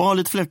 Men kan man inte bara ha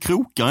lite fler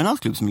krokar i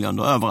nattklubbsmiljön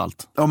då,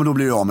 överallt? Ja, men då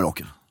blir det av med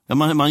rocken. Ja,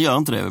 man gör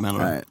inte det, menar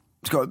du? Nej.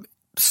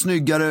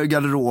 Snyggare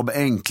garderob,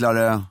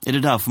 enklare. Är det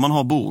därför man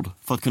har bord?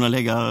 För att kunna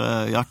lägga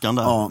jackan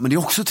där? Ja, men det är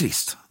också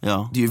trist.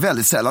 Ja. Det är ju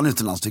väldigt sällan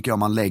utomlands tycker jag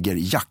man lägger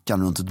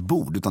jackan runt ett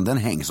bord, utan den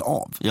hängs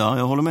av. Ja,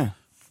 jag håller med.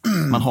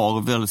 Man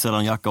har väldigt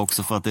sällan jacka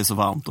också för att det är så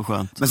varmt och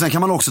skönt. Men sen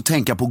kan man också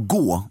tänka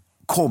på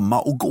komma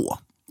och gå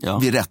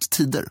vid rätt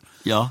tider.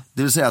 Ja.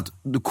 Det vill säga att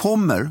du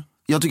kommer,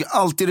 jag tycker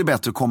alltid det är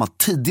bättre att komma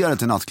tidigare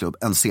till nattklubb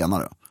än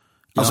senare.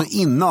 Alltså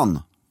innan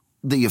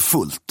det är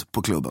fullt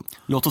på klubben.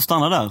 Låt oss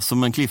stanna där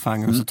som en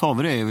cliffhanger, så tar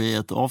vi det i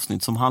ett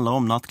avsnitt som handlar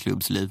om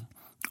nattklubbsliv.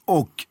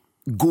 Och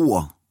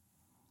gå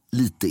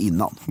lite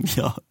innan.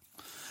 Ja.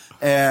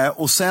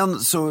 Och sen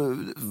så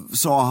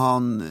sa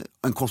han,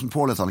 en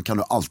Cosmopolitan kan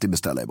du alltid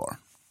beställa i bar.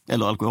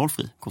 Eller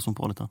alkoholfri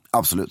Cosmopolitan.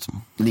 Absolut,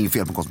 det är inget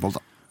fel på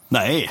Cosmopolitan.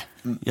 Nej,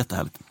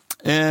 jättehärligt.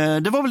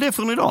 Det var väl det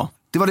från idag.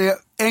 Det var det,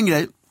 en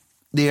grej.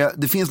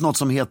 Det finns något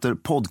som heter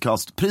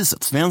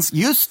podcastpriset.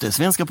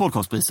 Svenska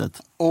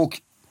podcastpriset.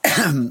 Och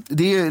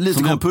det är lite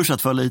som jag har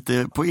pushat för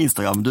lite på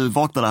Instagram. Du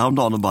vaknade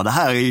häromdagen och bara, det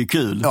här är ju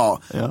kul.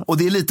 Ja, och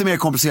det är lite mer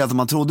komplicerat än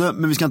man trodde.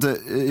 Men vi ska inte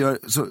göra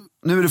så.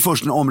 Nu är det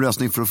först en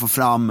omröstning för att få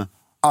fram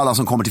alla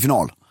som kommer till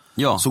final.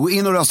 Ja. Så gå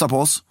in och rösta på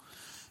oss.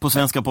 På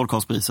Svenska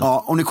podcastpriset.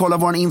 Ja, om ni kollar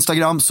vår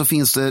Instagram så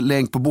finns det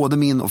länk på både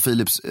min och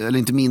Philips, eller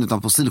inte min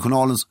utan på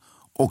Stiljournalens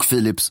och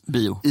Philips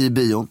i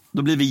bio.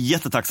 Då blir vi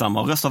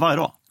jättetacksamma och rösta varje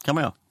dag, kan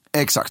man göra.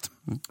 Exakt,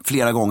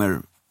 flera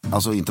gånger.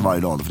 Alltså inte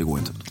varje dag, för det går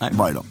inte. Nej.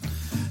 Varje dag.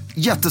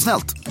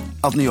 Jättesnällt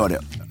att ni gör det.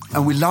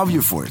 And we love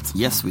you for it.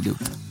 Yes, we do.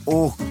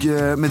 Och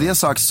med det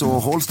sagt så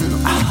håll stilen.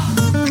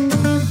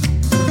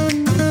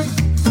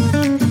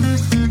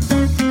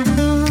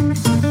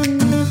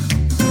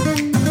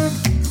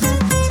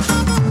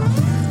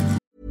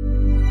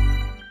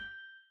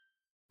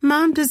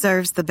 Mom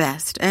deserves the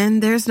best,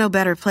 and there's no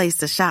better place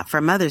to shop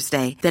for Mother's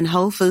Day than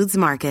Whole Foods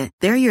Market.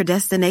 They're your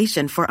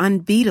destination for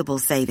unbeatable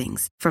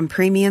savings, from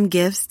premium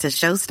gifts to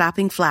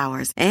show-stopping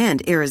flowers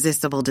and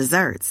irresistible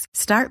desserts.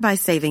 Start by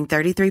saving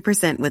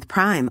 33% with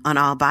Prime on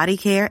all body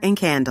care and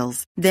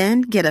candles.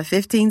 Then get a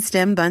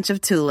 15-stem bunch of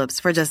tulips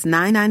for just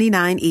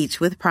 $9.99 each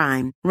with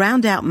Prime.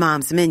 Round out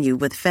Mom's menu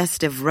with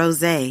festive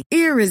rosé,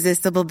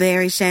 irresistible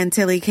berry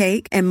chantilly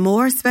cake, and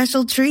more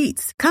special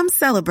treats. Come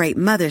celebrate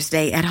Mother's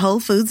Day at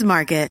Whole Foods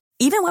Market.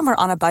 Even when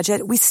we're on a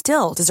budget, we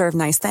still deserve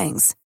nice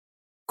things.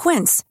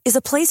 Quince is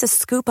a place to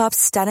scoop up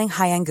stunning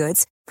high-end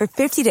goods for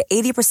 50 to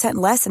 80%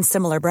 less than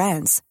similar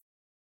brands.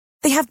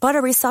 They have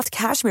buttery soft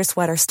cashmere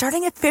sweaters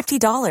starting at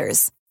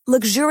 $50,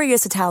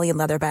 luxurious Italian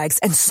leather bags,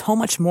 and so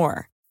much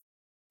more.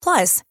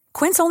 Plus,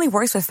 Quince only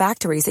works with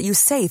factories that use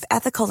safe,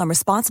 ethical, and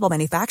responsible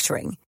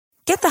manufacturing.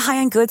 Get the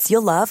high-end goods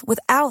you'll love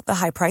without the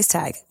high price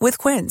tag with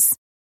Quince.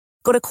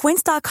 Go to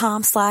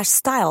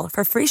quince.com/style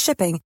for free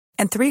shipping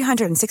and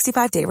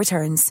 365-day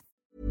returns.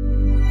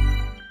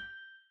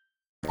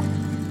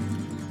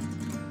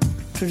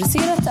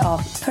 Producerat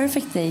av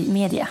Perfect Day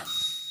Media.